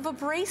price of a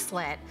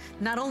bracelet,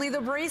 not only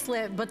the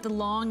bracelet, but the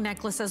long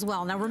necklace as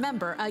well. Now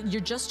remember,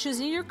 you're just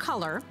choosing your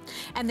color,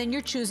 and then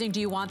you're choosing, do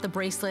you want the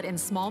bracelet in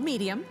small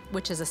medium,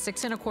 which is a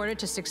 6 1/4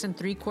 to 6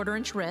 3/4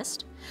 inch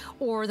wrist,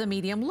 or the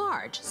medium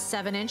large,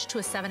 7 inch to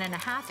a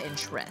 7.5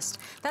 inch wrist.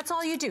 That's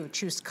all you do.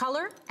 Choose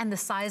color and the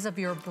size of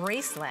your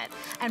bracelet.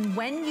 And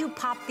when you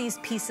pop these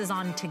pieces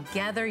on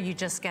together, you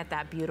just get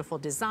that beautiful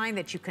design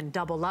that you can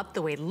double up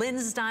the way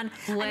Lynn's done.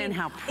 Lynn,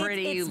 how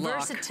pretty you look.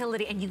 It's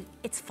versatility, and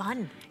it's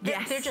fun.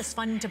 Yes. They're just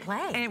fun to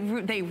play.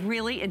 And they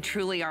really and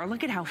truly are.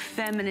 Look at how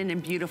feminine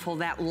and beautiful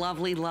that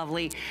lovely,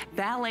 lovely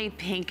ballet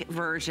pink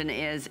version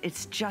is.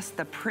 It's just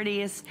the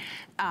prettiest,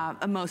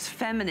 most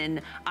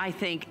feminine, I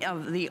think,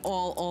 of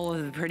all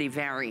of the pretty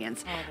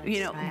variants.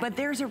 But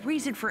there's a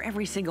reason for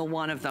every single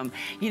one of them.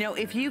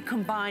 If you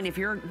combine,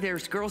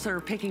 there's girls that are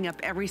picking up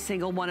every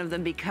single one of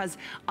them because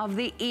of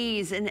the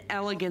ease and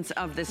elegance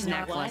of this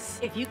necklace.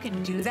 If you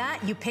can do that,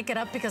 you pick it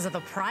up because of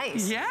the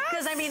price. Yes.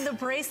 Because I mean, the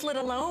bracelet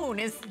alone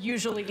is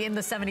usually in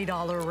the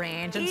 $70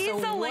 range. And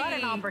so what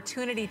an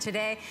opportunity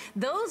today.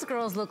 Those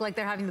girls look like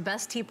they're having the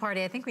best tea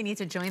party. I think we need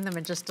to join them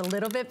in just a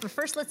little bit. But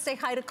first, let's say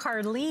hi to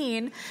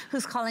Carlene,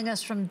 who's calling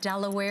us from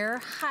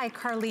Delaware. Hi,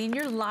 Carlene,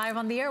 you're live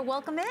on the air.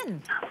 Welcome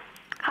in.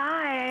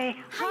 Hi.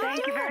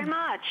 Thank you very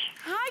much.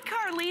 Hi,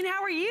 Carlene.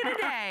 How are you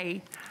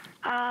today?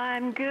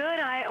 I'm good.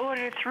 I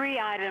ordered 3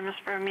 items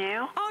from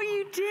you. Oh,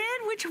 you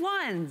did? Which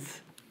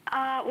ones?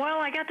 Well,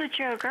 I got the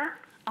choker.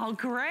 Oh,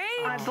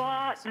 great. I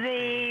bought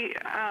the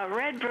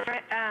red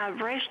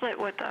bracelet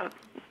with a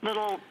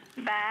little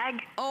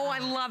bag. Oh, I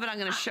love it. I'm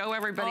going to show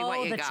everybody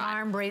what you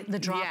got. The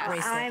drop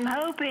bracelet. I'm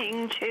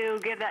hoping to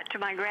give that to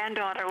my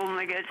granddaughter when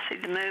we go to see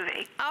the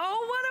movie.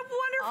 Oh, what a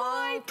wonderful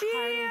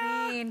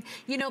idea.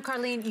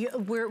 Carlene.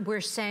 Carlene,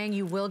 we're saying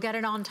you will get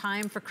it on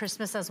time for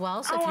Christmas as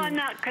well. So I'm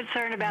not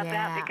concerned about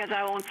that because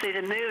I won't see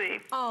the movie.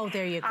 Oh,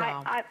 there you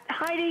go.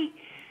 Heidi,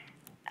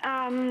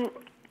 I'm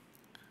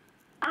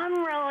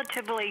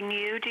relatively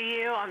new to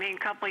you. I mean, a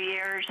couple of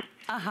years.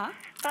 Uh-huh.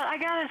 But I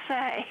got to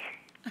say,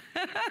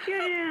 you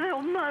do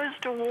the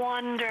most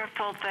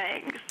wonderful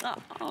things.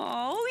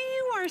 Oh,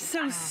 you are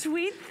so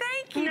sweet.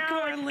 Thank you,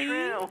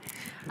 Carlene.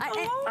 It's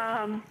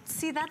true.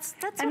 See, that's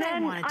what I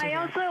wanted to hear. I hear.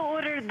 also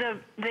ordered the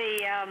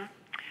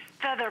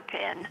feather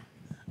pin.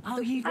 Oh,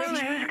 you I don't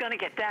know who's going to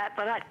get that,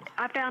 but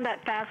I found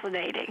that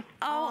fascinating.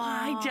 Oh,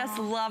 I just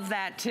love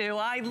that, too.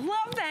 I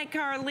love that,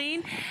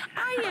 Carlene.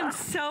 I am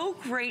so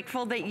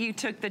grateful that you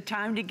took the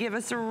time to give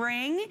us a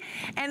ring.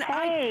 And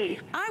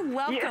hey, I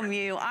welcome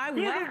you. I welcome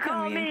you. You can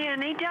call me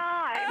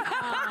anytime.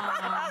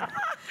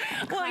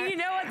 Well, you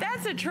know what?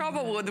 That's the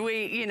trouble with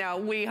we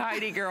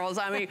Heidi girls.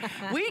 I mean,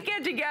 we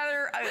get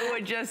together, it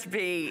would just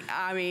be,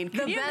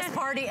 the best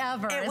party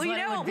ever.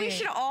 We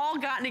should have all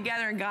gotten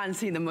together and gone and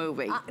seen the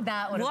movie.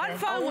 That would have been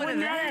fun.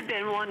 Wouldn't that have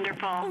been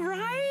wonderful?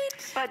 Right?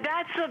 But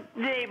that's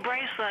the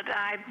bracelet.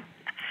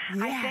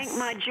 I think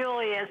my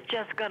Julie is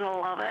just going to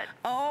love it.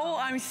 Oh,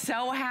 I'm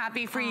so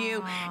happy for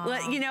you.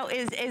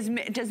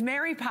 Does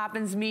Mary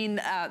Poppins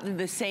mean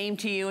the same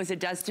to you as it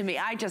does to me?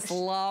 I just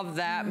love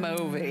that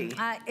movie.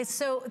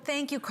 So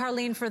thank you,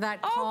 Carlene, for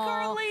that call.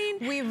 Oh,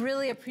 Carlene. We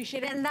really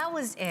appreciate it. And that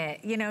was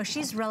it.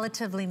 She's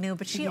relatively new,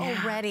 but she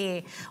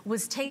already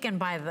was taken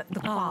by the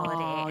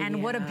quality.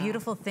 And what a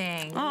beautiful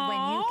thing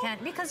when you can,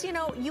 because,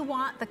 you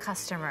want the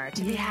customer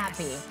to be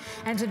happy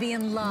and to be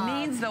in love.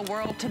 Means the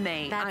world to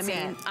me. That's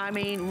I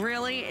mean,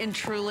 really and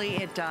truly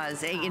it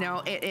does.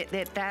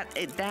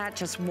 That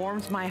just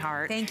warms my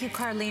heart. Thank you,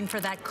 Carlene, for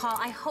that call.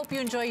 I hope you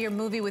enjoy your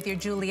movie with your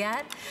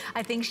Juliet,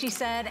 I think she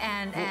said,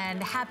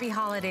 and happy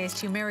holidays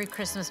to you. Merry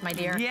Christmas, my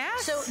dear.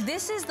 Yes. So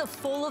this is the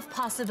Full of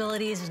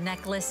Possibilities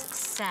necklace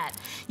set.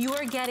 You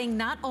are getting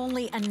not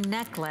only a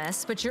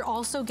necklace, but you're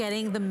also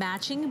getting the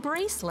matching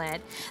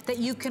bracelet that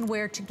you can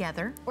wear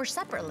together or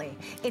separately.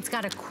 It's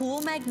got a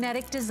cool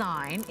magnetic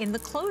design in the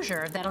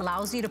closure that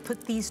allows you to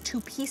put these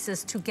 2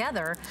 pieces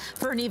together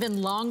for for an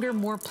even longer,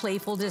 more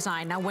playful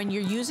design. Now, when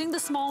you're using the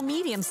small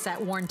medium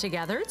set worn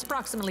together, it's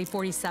approximately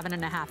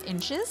 47.5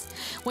 inches.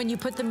 When you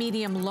put the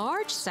medium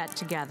large set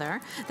together,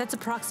 that's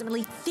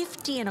approximately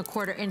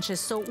 50.25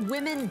 inches. So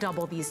women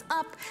double these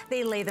up.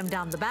 They lay them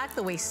down the back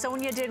the way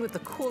Sonia did with the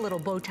cool little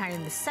bow tie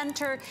in the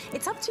center.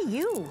 It's up to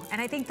you. And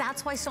I think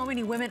that's why so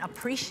many women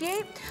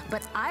appreciate.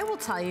 But I will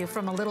tell you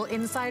from a little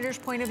insider's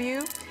point of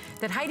view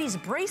that Heidi's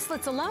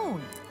bracelets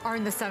alone are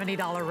in the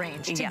 $70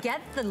 range. To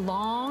get the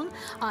long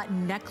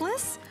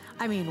necklace,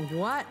 I mean,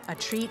 what a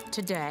treat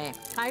today.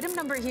 Item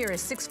number here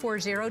is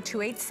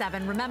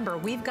 640287. Remember,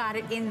 we've got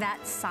it in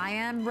that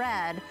cyan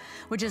red,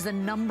 which is the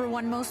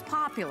 #1 most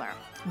popular.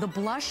 The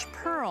blush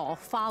pearl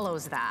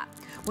follows that.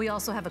 We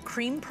also have a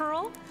cream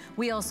pearl.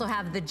 We also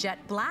have the jet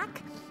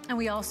black. And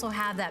we also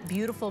have that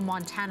beautiful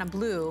Montana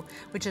blue,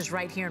 which is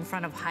right here in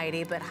front of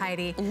Heidi. But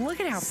Heidi,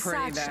 look at how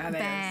pretty that is.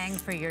 Bang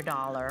for your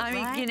dollar. I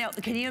mean, right? you know,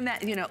 can you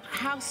imagine, you know,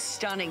 how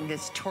stunning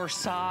this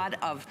torsade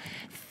of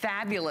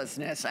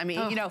fabulousness. I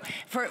mean, you know,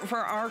 for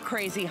our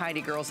crazy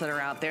Heidi girls that are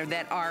out there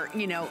that are,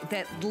 you know,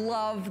 that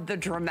love the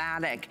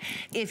dramatic.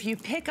 If you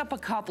pick up a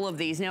couple of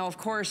these, now, of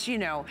course, you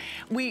know,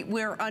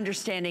 we're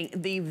understanding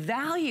the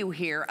value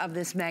here of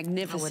this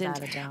magnificent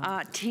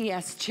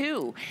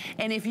TS2.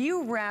 And if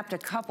you wrapped a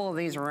couple of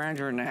these around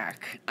your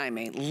neck, I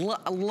mean,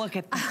 look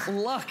at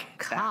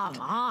Come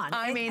on.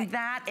 I mean,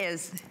 that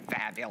is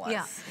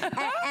fabulous.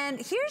 Yeah. and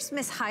here's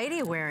Miss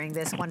Heidi wearing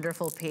this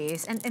wonderful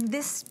piece. And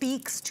this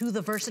speaks to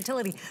the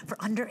versatility for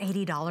under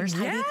 $80.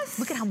 Heidi,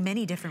 look at how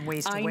many different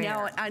ways to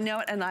wear. I know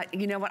it. And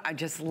you know what? I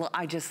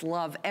just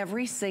love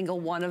every single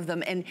one of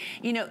them. And,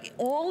 you know,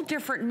 all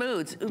different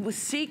moods with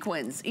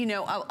sequins, you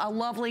know, a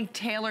lovely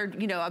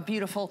tailored, you know, a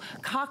beautiful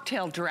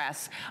cocktail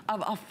dress,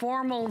 a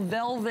formal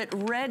velvet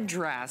red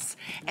dress,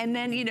 and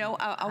then, you know,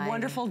 a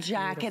wonderful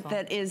jacket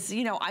that is,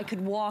 you know, I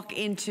could walk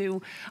into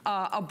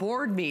a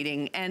board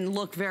meeting and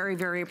look very,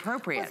 very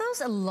appropriate. Well,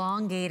 those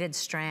elongated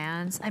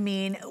strands, I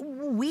mean,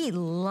 we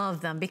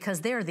love them because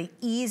they're the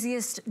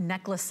easiest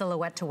necklace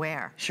silhouette to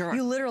wear. Sure.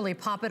 You literally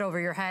pop it over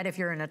your head if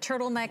you're in a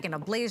turtleneck, in a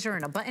blazer,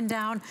 in a button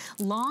down.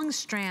 Long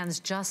strands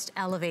just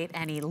elevate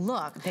any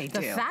look. They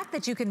do. The fact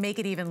that you can make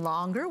it even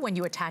longer when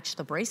you attach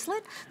the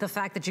bracelet, the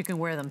fact that you can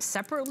wear them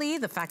separately,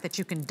 the fact that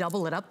you can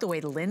double it up the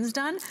way Lynn's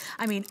done.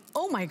 I mean,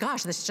 oh my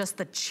gosh, that's just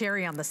the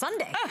cherry on the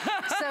sundae.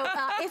 So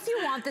if you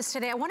want this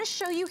today, I want to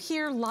show you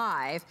here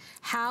live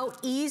how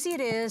easy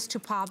it is to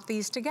pop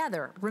these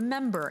together.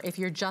 Remember, if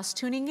you're just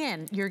tuning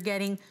in, you're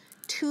getting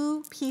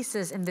 2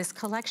 pieces in this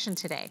collection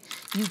today.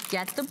 You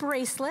get the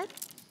bracelet,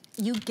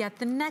 you get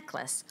the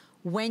necklace.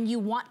 When you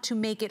want to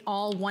make it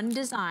all one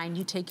design,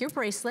 you take your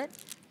bracelet,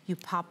 you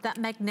pop that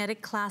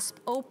magnetic clasp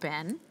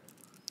open,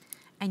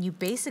 and you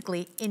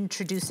basically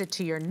introduce it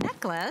to your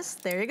necklace.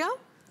 There you go.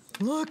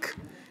 Look.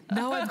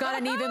 Now I've got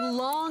an even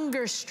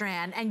longer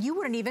strand, and you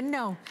wouldn't even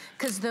know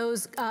because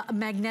those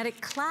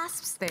magnetic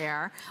clasps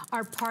there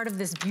are part of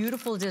this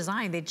beautiful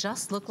design. They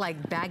just look like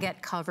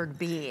baguette-covered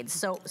beads.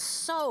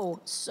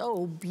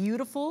 So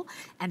beautiful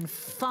and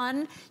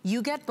fun.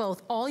 You get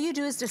both. All you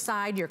do is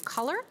decide your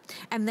color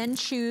and then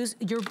choose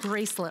your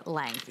bracelet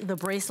length. The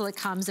bracelet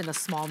comes in a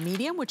small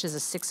medium, which is a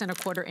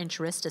 6¼ inch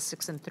wrist to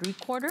 6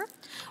 3/4,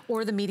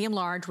 or the medium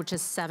large, which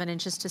is 7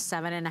 inches to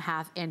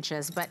 7.5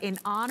 inches. But in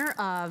honor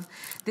of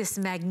this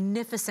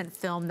magnificent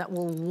film that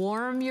will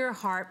warm your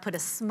heart, put a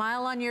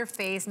smile on your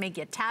face, make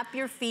you tap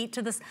your feet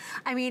to this.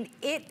 I mean,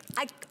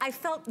 I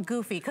felt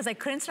goofy because I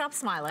couldn't stop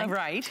smiling.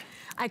 Right.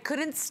 I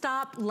couldn't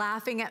stop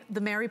laughing at the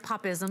Mary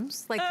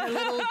Poppisms, like her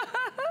little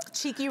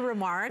cheeky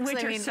remarks.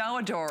 Which are so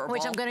adorable.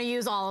 Which I'm gonna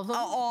use all of them,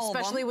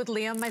 especially with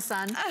Liam, my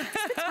son.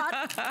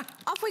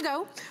 Off we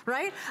go,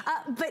 right?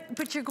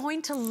 But you're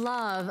going to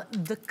love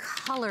the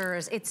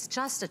colors. It's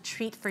just a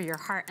treat for your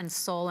heart and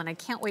soul, and I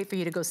can't wait for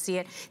you to go see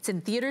it. It's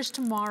in theaters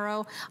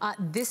tomorrow.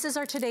 This is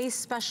our today's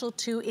special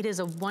too. It is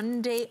a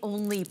one-day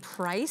only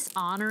price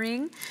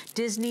honoring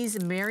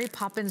Disney's Mary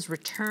Poppins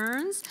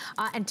Returns.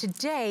 And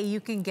today you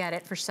can get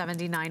it for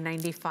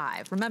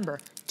 $79.95. Remember,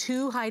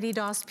 2 Heidi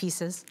Daus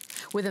pieces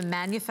with a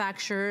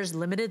manufacturer's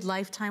limited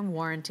lifetime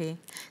warranty,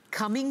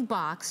 coming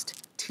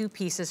boxed, 2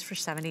 pieces for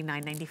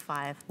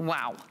 $79.95.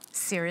 Wow.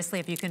 Seriously,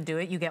 if you can do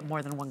it, you get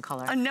more than one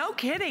color. No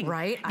kidding.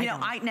 Right? You know,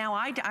 I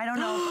don't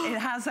know if it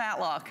has that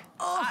look.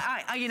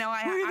 You know,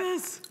 look at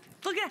this.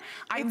 Look at,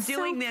 I'm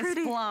doing this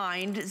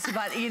blind,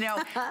 but you know,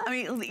 I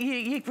mean,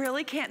 you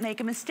really can't make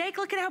a mistake.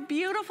 Look at how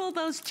beautiful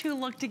those 2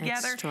 look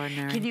together.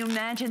 Extraordinary. Can you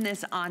imagine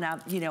this on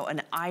a, you know,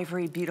 an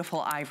ivory,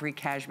 beautiful ivory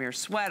cashmere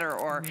sweater,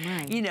 or,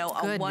 you know,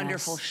 a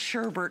wonderful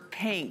sherbet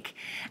pink,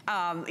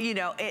 you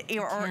know,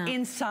 or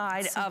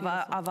inside of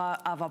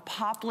a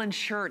poplin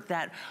shirt,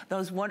 that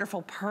those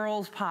wonderful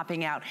pearls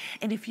popping out.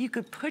 And if you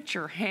could put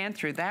your hand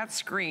through that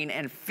screen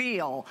and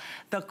feel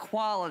the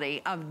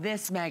quality of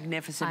this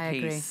magnificent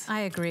piece.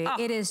 I agree.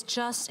 It is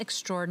just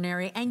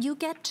extraordinary, and you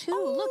get 2.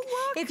 Look,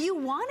 if you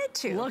wanted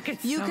to, look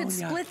at you could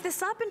split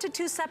this up into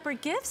 2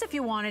 separate gifts if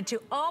you wanted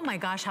to. Oh my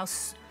gosh,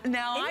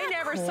 Now, Isn't I that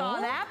never cool? saw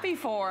that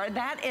before.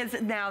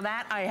 Now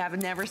that I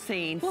have never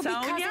seen. Well, Sonia?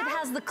 because it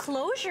has the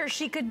closure,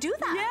 she could do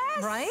that,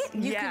 Yes. right?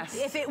 Yes.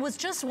 If it was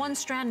just one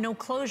strand, no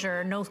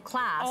closure, no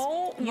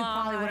clasp, you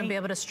probably wouldn't be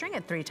able to string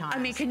it 3 times. I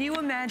mean, can you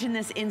imagine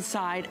this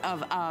inside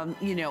of,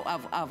 you know,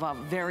 of a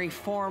very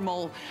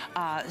formal,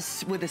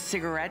 with a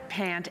cigarette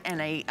pant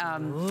and a,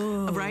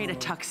 a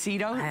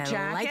tuxedo jacket?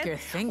 I like your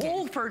thinking.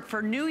 Oh,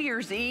 for New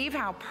Year's Eve,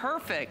 how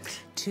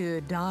perfect.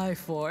 To die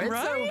for. It's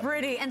Right? so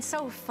pretty and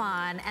so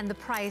fun, and the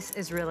price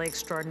is really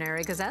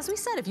extraordinary because, as we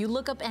said, if you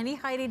look up any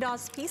Heidi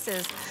Daus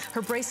pieces,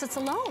 her bracelets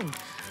alone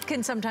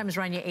can sometimes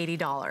run you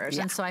 $80.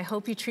 Yeah. And so I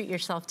hope you treat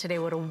yourself today.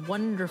 What a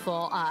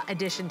wonderful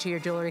addition to your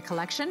jewelry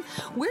collection.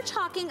 We're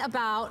talking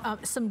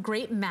about some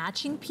great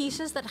matching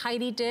pieces that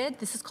Heidi did.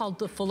 This is called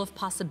the Full of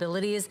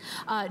Possibilities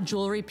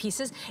jewelry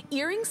pieces.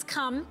 Earrings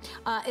come,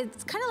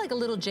 it's kind of like a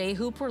little J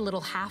hoop or a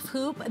little half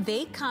hoop.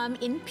 They come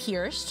in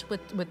pierced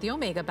with the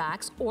Omega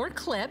backs or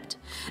clipped,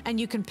 and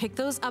you can pick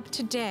those up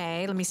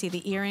today. Let me see,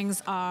 the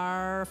earrings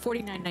are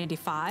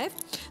 $49.95.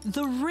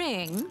 The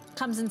ring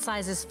comes in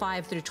sizes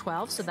 5 through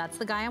 12, so that's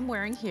the guy I'm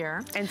wearing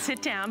here. And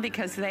sit down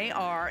because it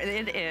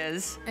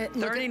is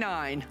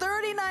 $39.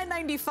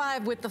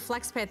 $39.95 with the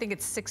flex pay. I think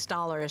it's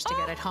 $6 to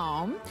get it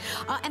home.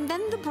 And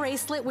then the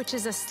bracelet, which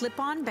is a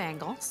slip-on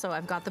bangle. So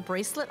I've got the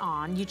bracelet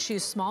on. You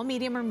choose small,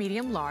 medium, or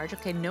medium large.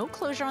 Okay, no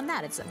closure on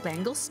that. It's a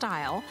bangle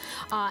style.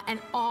 And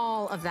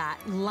all of that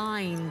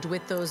lined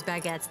with those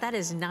baguettes. That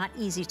is not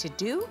easy to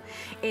do.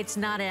 It's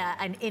not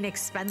an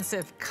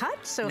inexpensive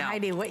cut. So No.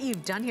 Heidi, what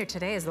you've done here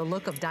today is the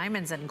look of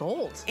diamonds and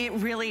gold. It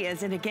really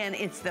is, and again,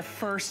 it's the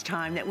first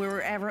time that we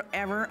were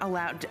ever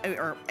allowed to,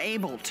 or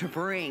able to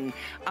bring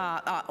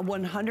 100%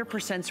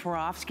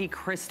 Swarovski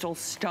crystal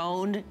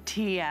stoned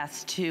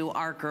TS to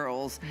our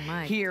girls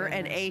here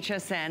at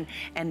HSN,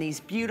 and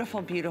these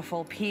beautiful,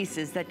 beautiful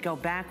pieces that go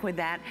back with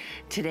that.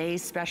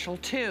 Today's special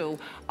too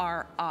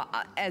are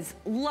as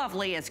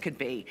lovely as could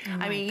be.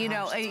 I mean, you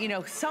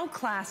know, so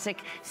classic,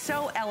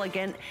 so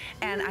elegant,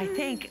 and I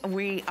think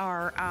we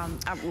are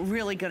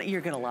really gonna.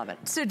 You're gonna love it.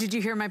 So did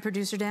you hear my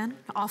producer, Dan?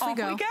 Off we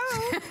go.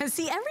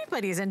 See,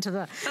 everybody's into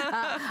the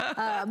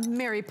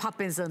Mary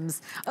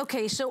Poppinsms.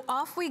 Okay, so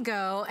off we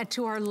go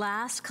to our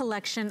last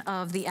collection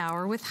of the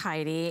hour with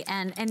Heidi,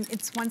 and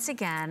it's once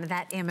again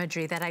that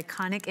imagery, that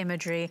iconic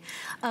imagery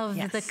of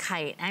the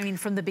kite. I mean,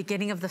 from the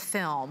beginning of the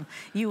film,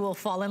 you will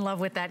fall in love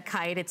with that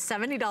kite. It's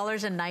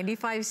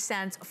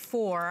 $70.95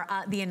 for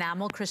the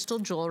enamel crystal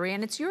jewelry,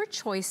 and it's your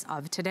choice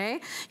of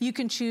today. You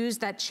can choose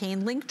that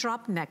chain link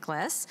drop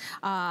necklace.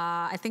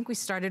 I think we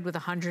started with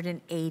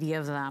 180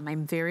 of them.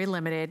 I'm very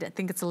limited. I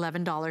think it's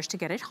 $11 to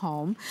get it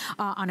home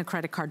on a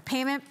credit card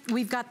payment.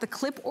 We've got the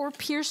clip or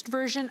pierced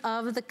version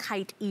of the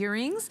kite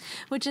earrings,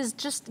 which is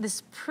just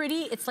this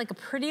pretty, it's like a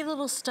pretty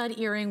little stud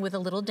earring with a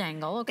little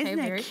dangle. Okay, isn't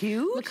that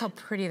cute? Look how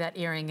pretty that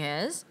earring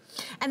is.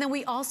 And then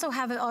we also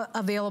have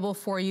available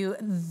for you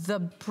the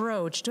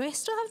brooch. Do I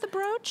still have the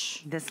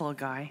brooch? This little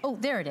guy. Oh,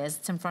 there it is.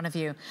 It's in front of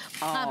you.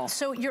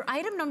 So your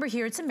item number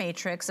here, it's a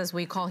matrix, as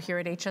we call here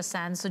at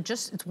HSN. So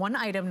it's one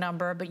item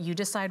number, but you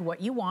decide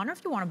what you want, or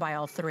if you want to buy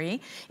all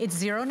three.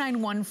 It's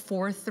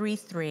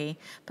 091433.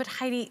 But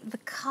Heidi, the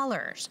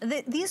colors,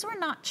 these were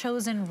not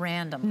chosen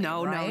randomly,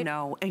 right?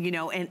 No. You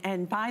know,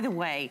 and by the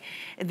way,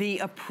 the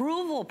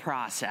approval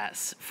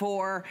process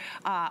for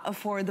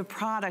the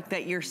product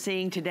that you're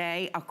seeing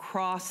today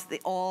across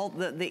all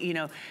the you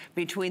know,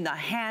 between the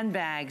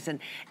handbags and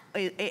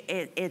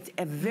it's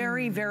a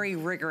very, very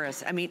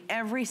rigorous. I mean,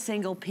 every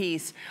single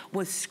piece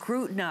was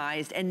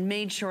scrutinized and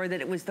made sure that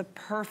it was the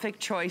perfect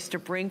choice to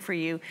bring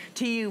to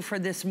you for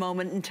this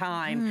moment in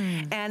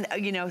time. And,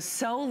 you know,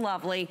 so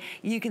lovely.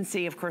 You can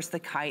see, of course, the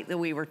kite that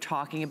we were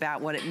talking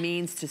about, what it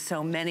means to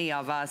so many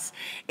of us.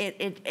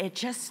 It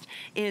just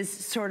is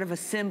sort of a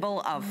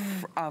symbol of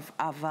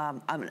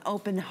an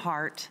open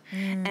heart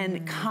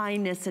and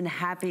kindness and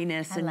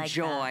happiness and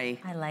joy.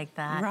 I like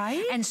that.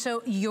 Right? And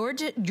so your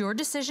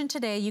decision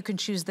today, you can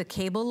choose the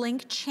cable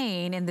link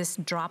chain in this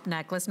drop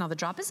necklace. Now the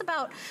drop is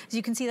about, as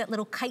you can see, that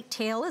little kite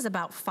tail is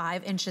about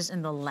 5 inches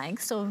in the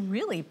length. So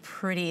really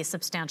pretty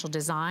substantial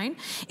design.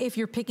 If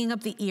you're picking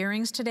up the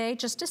earrings today,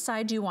 just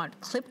decide, do you want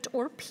clipped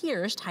or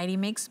pierced? Heidi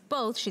makes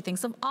both. She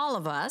thinks of all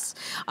of us.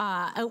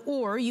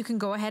 Or you can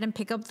go ahead and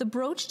pick up the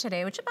brooch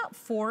today, which is about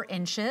 4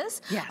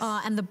 inches. Yes.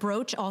 And the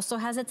brooch also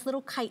has its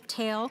little kite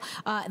tail.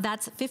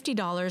 That's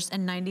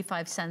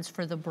 $50.95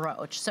 for the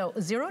brooch. So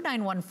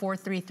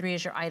 091433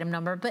 is your item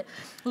number, but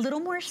a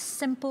little more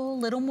simple, a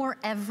little more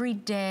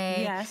everyday.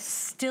 Yes.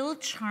 Still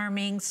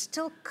charming,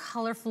 still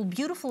colorful,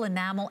 beautiful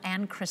enamel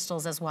and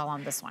crystals as well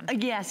on this one.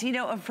 Yes, you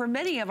know, for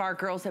many of our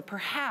girls that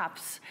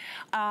perhaps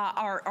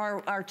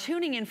are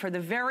tuning in for the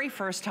very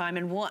first time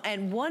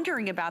and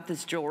wondering about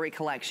this jewelry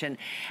collection,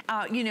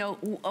 you know,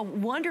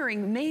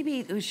 wondering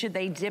maybe should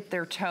they dip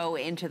their toe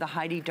into the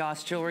Heidi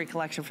Daus jewelry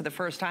collection for the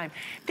first time,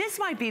 this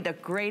might be the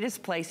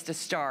greatest place to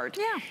start.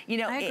 Yeah, you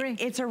know, I agree.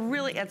 It's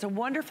a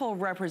wonderful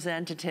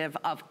representative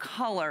of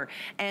color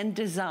and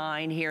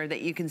design here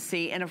that you can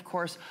see, and of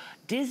course,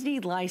 Disney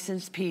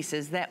licensed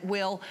pieces that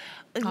will,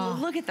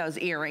 look at those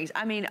earrings.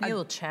 I mean, you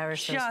will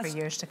cherish those for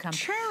years to come.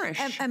 Cherish.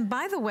 And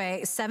by the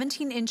way,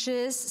 17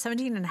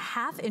 and a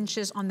half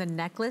inches on the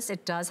necklace.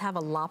 It does have a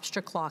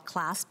lobster claw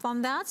clasp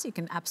on that, so you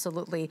can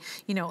absolutely,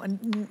 you know,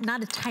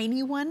 not a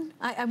tiny one,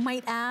 I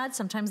might add.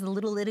 Sometimes the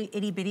little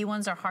itty bitty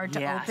ones are hard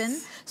to open,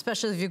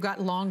 especially if you've got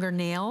longer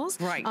nails.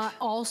 Right.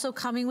 Also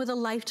coming with a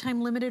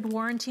lifetime limited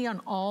warranty on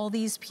all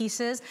these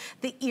pieces.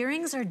 The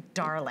earrings are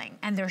darling,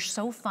 and they're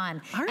so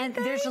fun. Aren't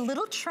they? There's a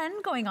little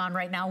trend going on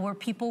right now where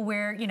people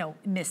wear, you know,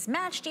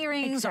 mismatched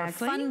earrings or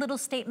fun little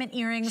statement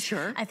earrings.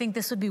 Sure. I think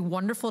this would be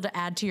wonderful to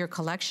add to your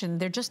collection.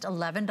 They're just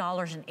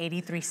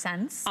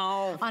 $11.83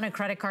 on a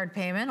credit card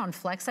payment on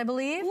Flex, I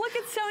believe. Look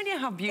at Sonia,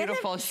 how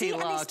beautiful she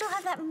looks. And they still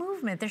have that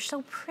movement. They're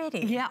so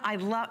pretty. Yeah, I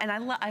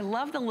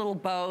love the little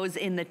bows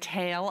in the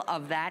tail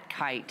of that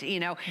kite. You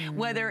know,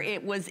 whether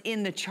it was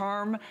in the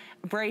charm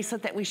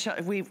bracelet that we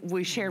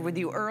shared with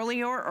you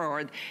earlier,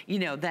 or you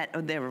know that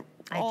they're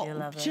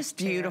all just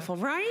beautiful,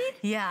 right?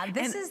 Yeah,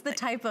 this is the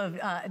type of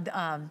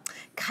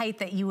kite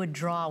that you would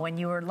draw when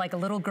you were like a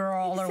little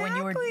girl, or when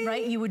you were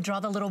you would draw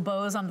the little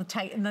bows on the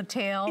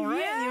tail, right?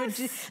 Yes.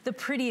 You would the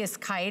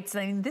prettiest kites.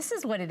 I mean, this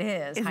is what it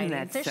is. Isn't Heidi.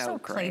 that They're so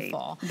great?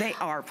 playful. They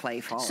are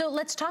playful. So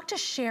let's talk to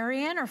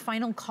Sharian, our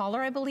final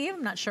caller, I believe.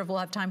 I'm not sure if we'll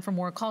have time for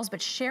more calls, but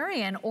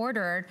Sharian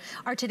ordered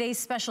our today's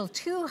special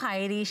to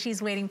Heidi.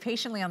 She's waiting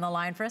patiently on the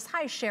line for us.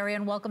 Hi,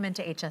 Sharian. Welcome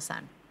into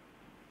HSN.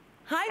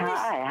 Hi, Miss.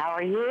 Hi, how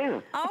are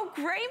you? Oh,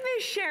 great,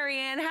 Miss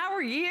Sharian. How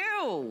are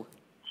you?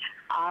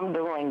 I'm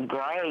doing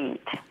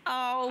great.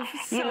 Oh,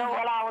 so... You know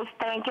what I was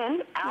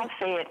thinking? I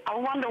said, I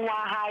wonder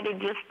why Heidi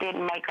just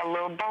didn't make a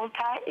little bow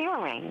tie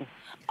earring.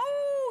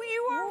 Oh,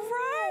 you are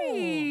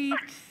right.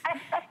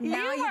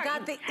 Now you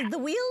got the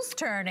wheels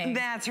turning.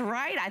 That's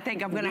right. I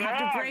think I'm going to have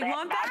to bring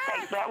one back. I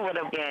think that would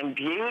have been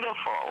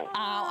beautiful. Oh,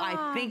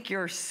 I think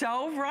you're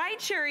so right,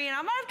 Sharian.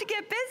 I'm going to have to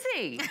get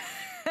busy.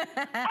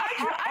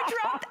 I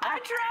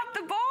dropped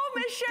the ball,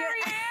 Miss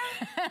Sharian.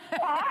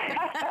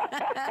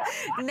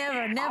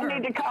 Never. I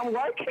need to come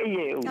work for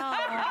you.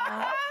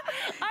 I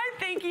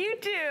think you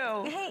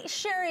do. Hey,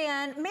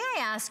 Sharian, may I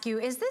ask you,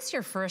 is this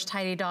your first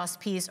Heidi Daus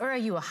piece, or are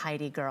you a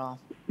Heidi girl?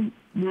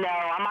 No,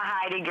 I'm a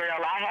Heidi girl.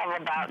 I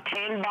have about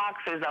 10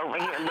 boxes over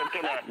here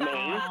looking at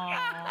me.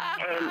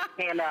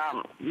 And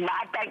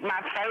I think my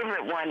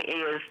favorite one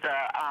is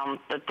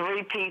the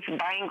three-piece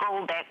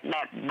bangle, that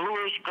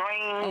bluish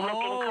green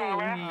looking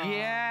color.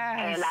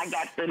 Yes. And I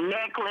got the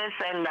necklace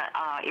and the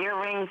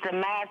earrings to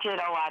match it.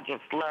 Oh, I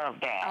just love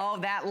that. Oh,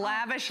 that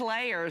lavish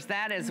layers.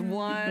 That is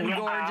one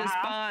gorgeous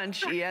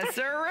bunch. Yes,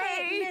 sir.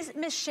 Hey,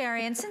 Miss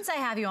Sharian, since I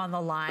have you on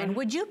the line,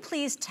 would you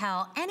please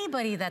tell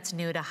anybody that's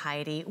new to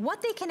Heidi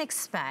what they can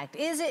expect?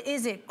 Is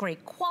it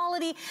great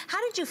quality? How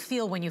did you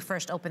feel when you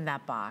first opened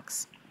that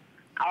box?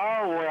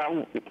 Oh,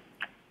 well,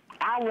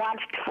 I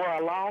watched for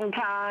a long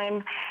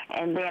time,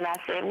 and then I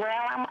said,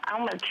 well,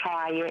 I'm going to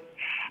try it.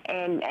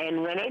 And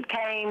when it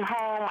came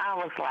home, I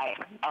was like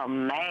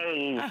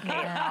amazed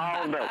at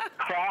all the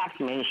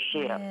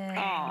craftsmanship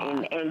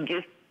and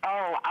just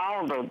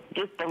all the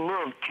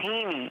little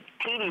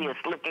tedious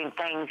looking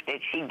things that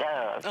she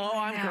does.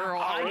 Oh,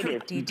 it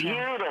is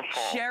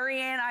beautiful.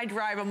 Sharian, I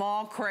drive them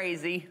all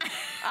crazy.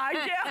 I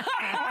do.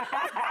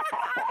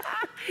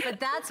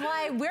 But that's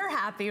why we're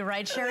happy,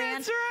 right, Sharian?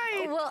 That's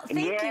right. Well,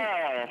 thank you.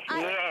 Yes.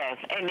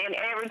 And then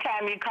every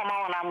time you come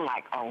on, I'm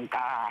like, oh,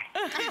 God.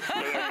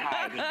 There's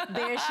Heidi.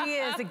 There she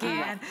is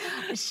again.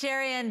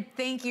 Sharian,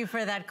 thank you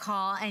for that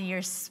call and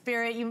your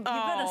spirit. You put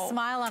a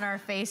smile on our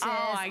faces. Oh,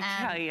 I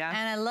tell you.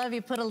 And I love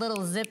you put a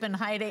little zip in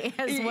Heidi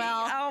as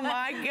well. Oh,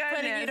 my goodness.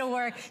 Putting you to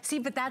work. See,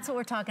 but that's what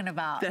we're talking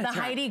about. That's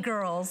the Heidi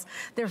girls.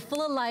 They're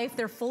full of life.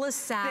 They're full of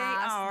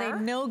sass. They are.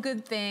 They know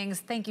good things.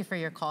 Thank you for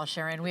your call,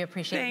 Sharian. We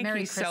appreciate it.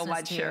 Merry Christmas so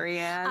much, to you.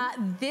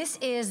 Sharian. This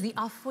is the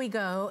Off We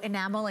Go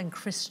enamel and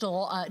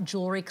crystal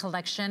jewelry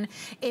collection.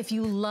 If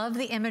you love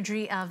the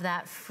imagery of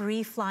that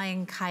free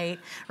flying kite,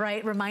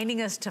 right,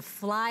 reminding us to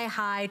fly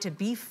high, to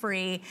be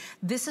free,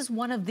 this is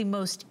one of the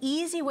most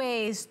easy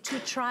ways to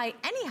try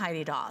any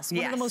Heidi Daus.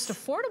 One of the most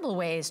affordable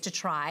ways to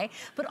try,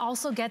 but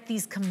also get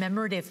these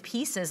commemorative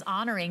pieces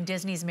honoring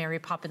Disney's Mary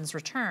Poppins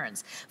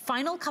Returns.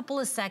 Final couple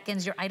of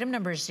seconds, your item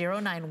number is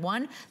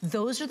 091.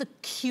 Those are the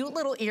cute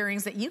little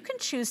earrings that you can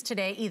choose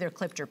today, either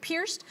clipped or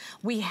pierced.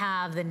 We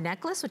have the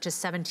necklace, which is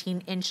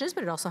 17 inches,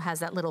 but it also has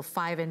that little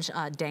 5-inch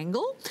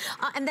dangle.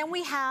 And then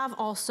we have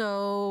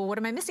also, what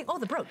am I missing? Oh,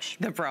 the brooch.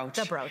 The brooch.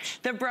 The brooch.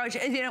 The brooch.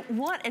 You know,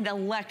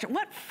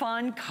 what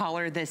fun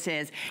color this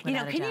is. You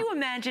know, can you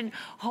imagine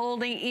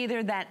holding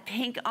either that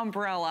pink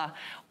umbrella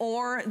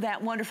or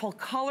that wonderful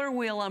color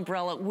wheel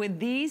umbrella with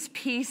these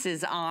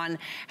pieces on?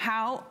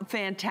 How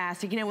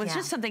fantastic. You know, it's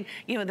just something,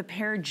 you know, the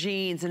pair of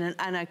jeans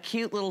and a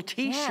cute little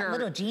t-shirt. Yeah,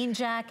 little jean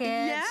jacket.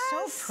 Yes.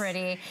 So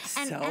pretty.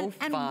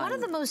 And one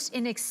of the most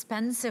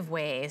inexpensive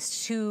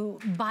ways to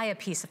buy a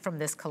piece from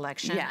this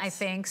collection, I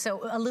think.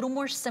 So a little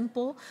more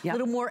simple, a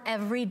little more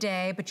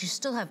everyday, but you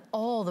still have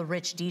all the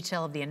rich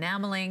detail of the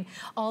enameling,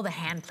 all the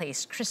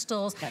hand-placed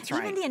crystals. That's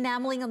right. Even the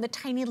enameling on the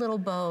tiny little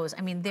bows.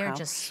 I mean, they're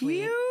just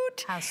sweet.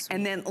 How sweet.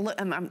 And then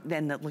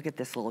look at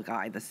this little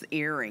guy, this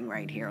earring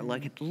right here.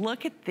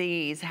 Look at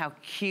these, how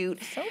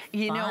cute. So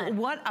you fun.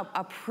 know, what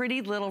a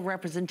pretty little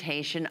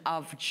representation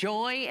of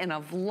joy and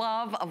of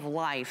love of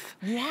life.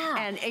 Yeah.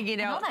 And you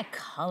know, and all that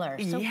color,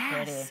 so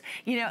pretty.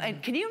 You know,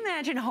 and can you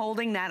imagine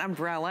holding that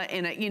umbrella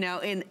in a, you know,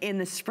 in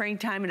the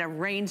springtime in a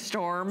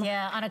rainstorm?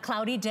 Yeah, on a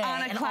cloudy day.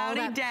 On a and cloudy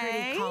all that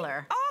day. Pretty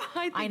color. Oh,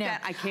 I know.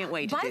 I can't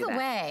wait to do that. By the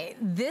way,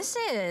 this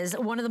is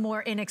one of the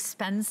more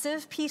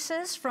inexpensive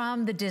pieces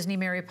from the Disney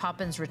Mary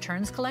Poppins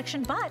Returns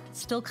collection, but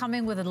still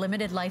coming with a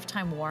limited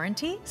lifetime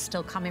warranty,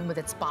 still coming with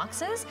its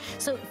boxes.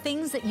 So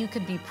things that you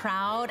could be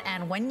proud,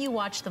 and when you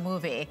watch the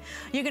movie,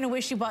 you're gonna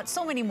wish you bought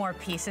so many more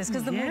pieces,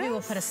 because the movie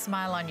will put a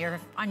smile on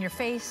your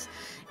face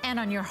and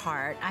on your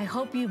heart. I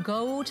hope you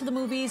go to the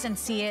movies and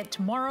see it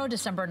tomorrow,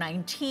 December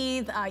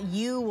 19th.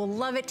 You will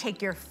love it.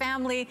 Take your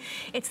family.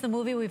 It's the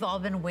movie we've all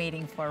been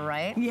waiting for,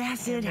 right?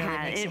 Yes, it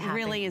has. It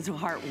really is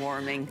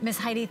heartwarming. Miss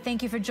Heidi,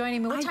 thank you for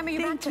joining me. What time are you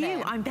back today?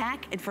 Thank you. I'm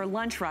back for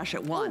Lunch Rush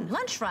at 1. Oh,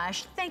 Lunch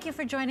Rush. Thank you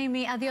for joining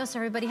me. Adios,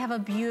 everybody. Have a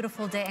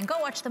beautiful day, and go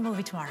watch the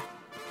movie tomorrow.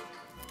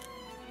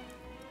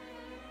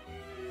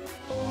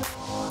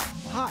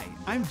 Hi,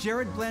 I'm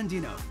Jared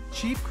Blandino,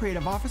 Chief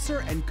Creative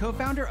Officer and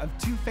co-founder of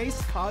Too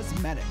Faced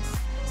Cosmetics.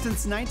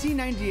 Since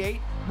 1998,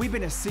 we've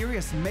been a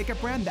serious makeup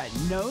brand that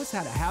knows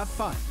how to have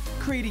fun,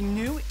 creating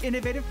new,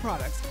 innovative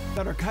products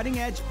that are cutting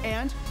edge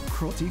and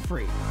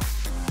cruelty-free.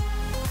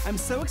 I'm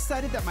so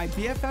excited that my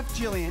BFF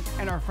Jillian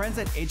and our friends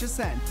at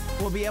HSN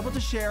will be able to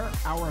share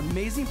our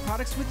amazing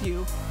products with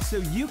you so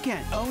you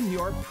can own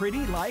your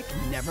pretty like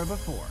never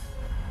before.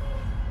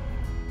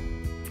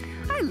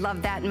 I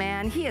love that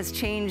man. He has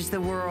changed the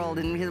world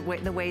in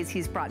the ways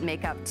he's brought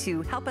makeup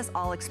to help us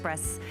all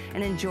express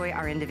and enjoy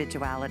our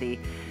individuality.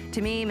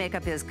 To me,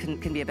 makeup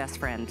can be a best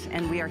friend,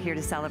 and we are here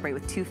to celebrate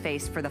with Too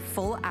Faced for the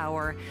full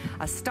hour,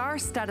 a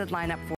star-studded lineup for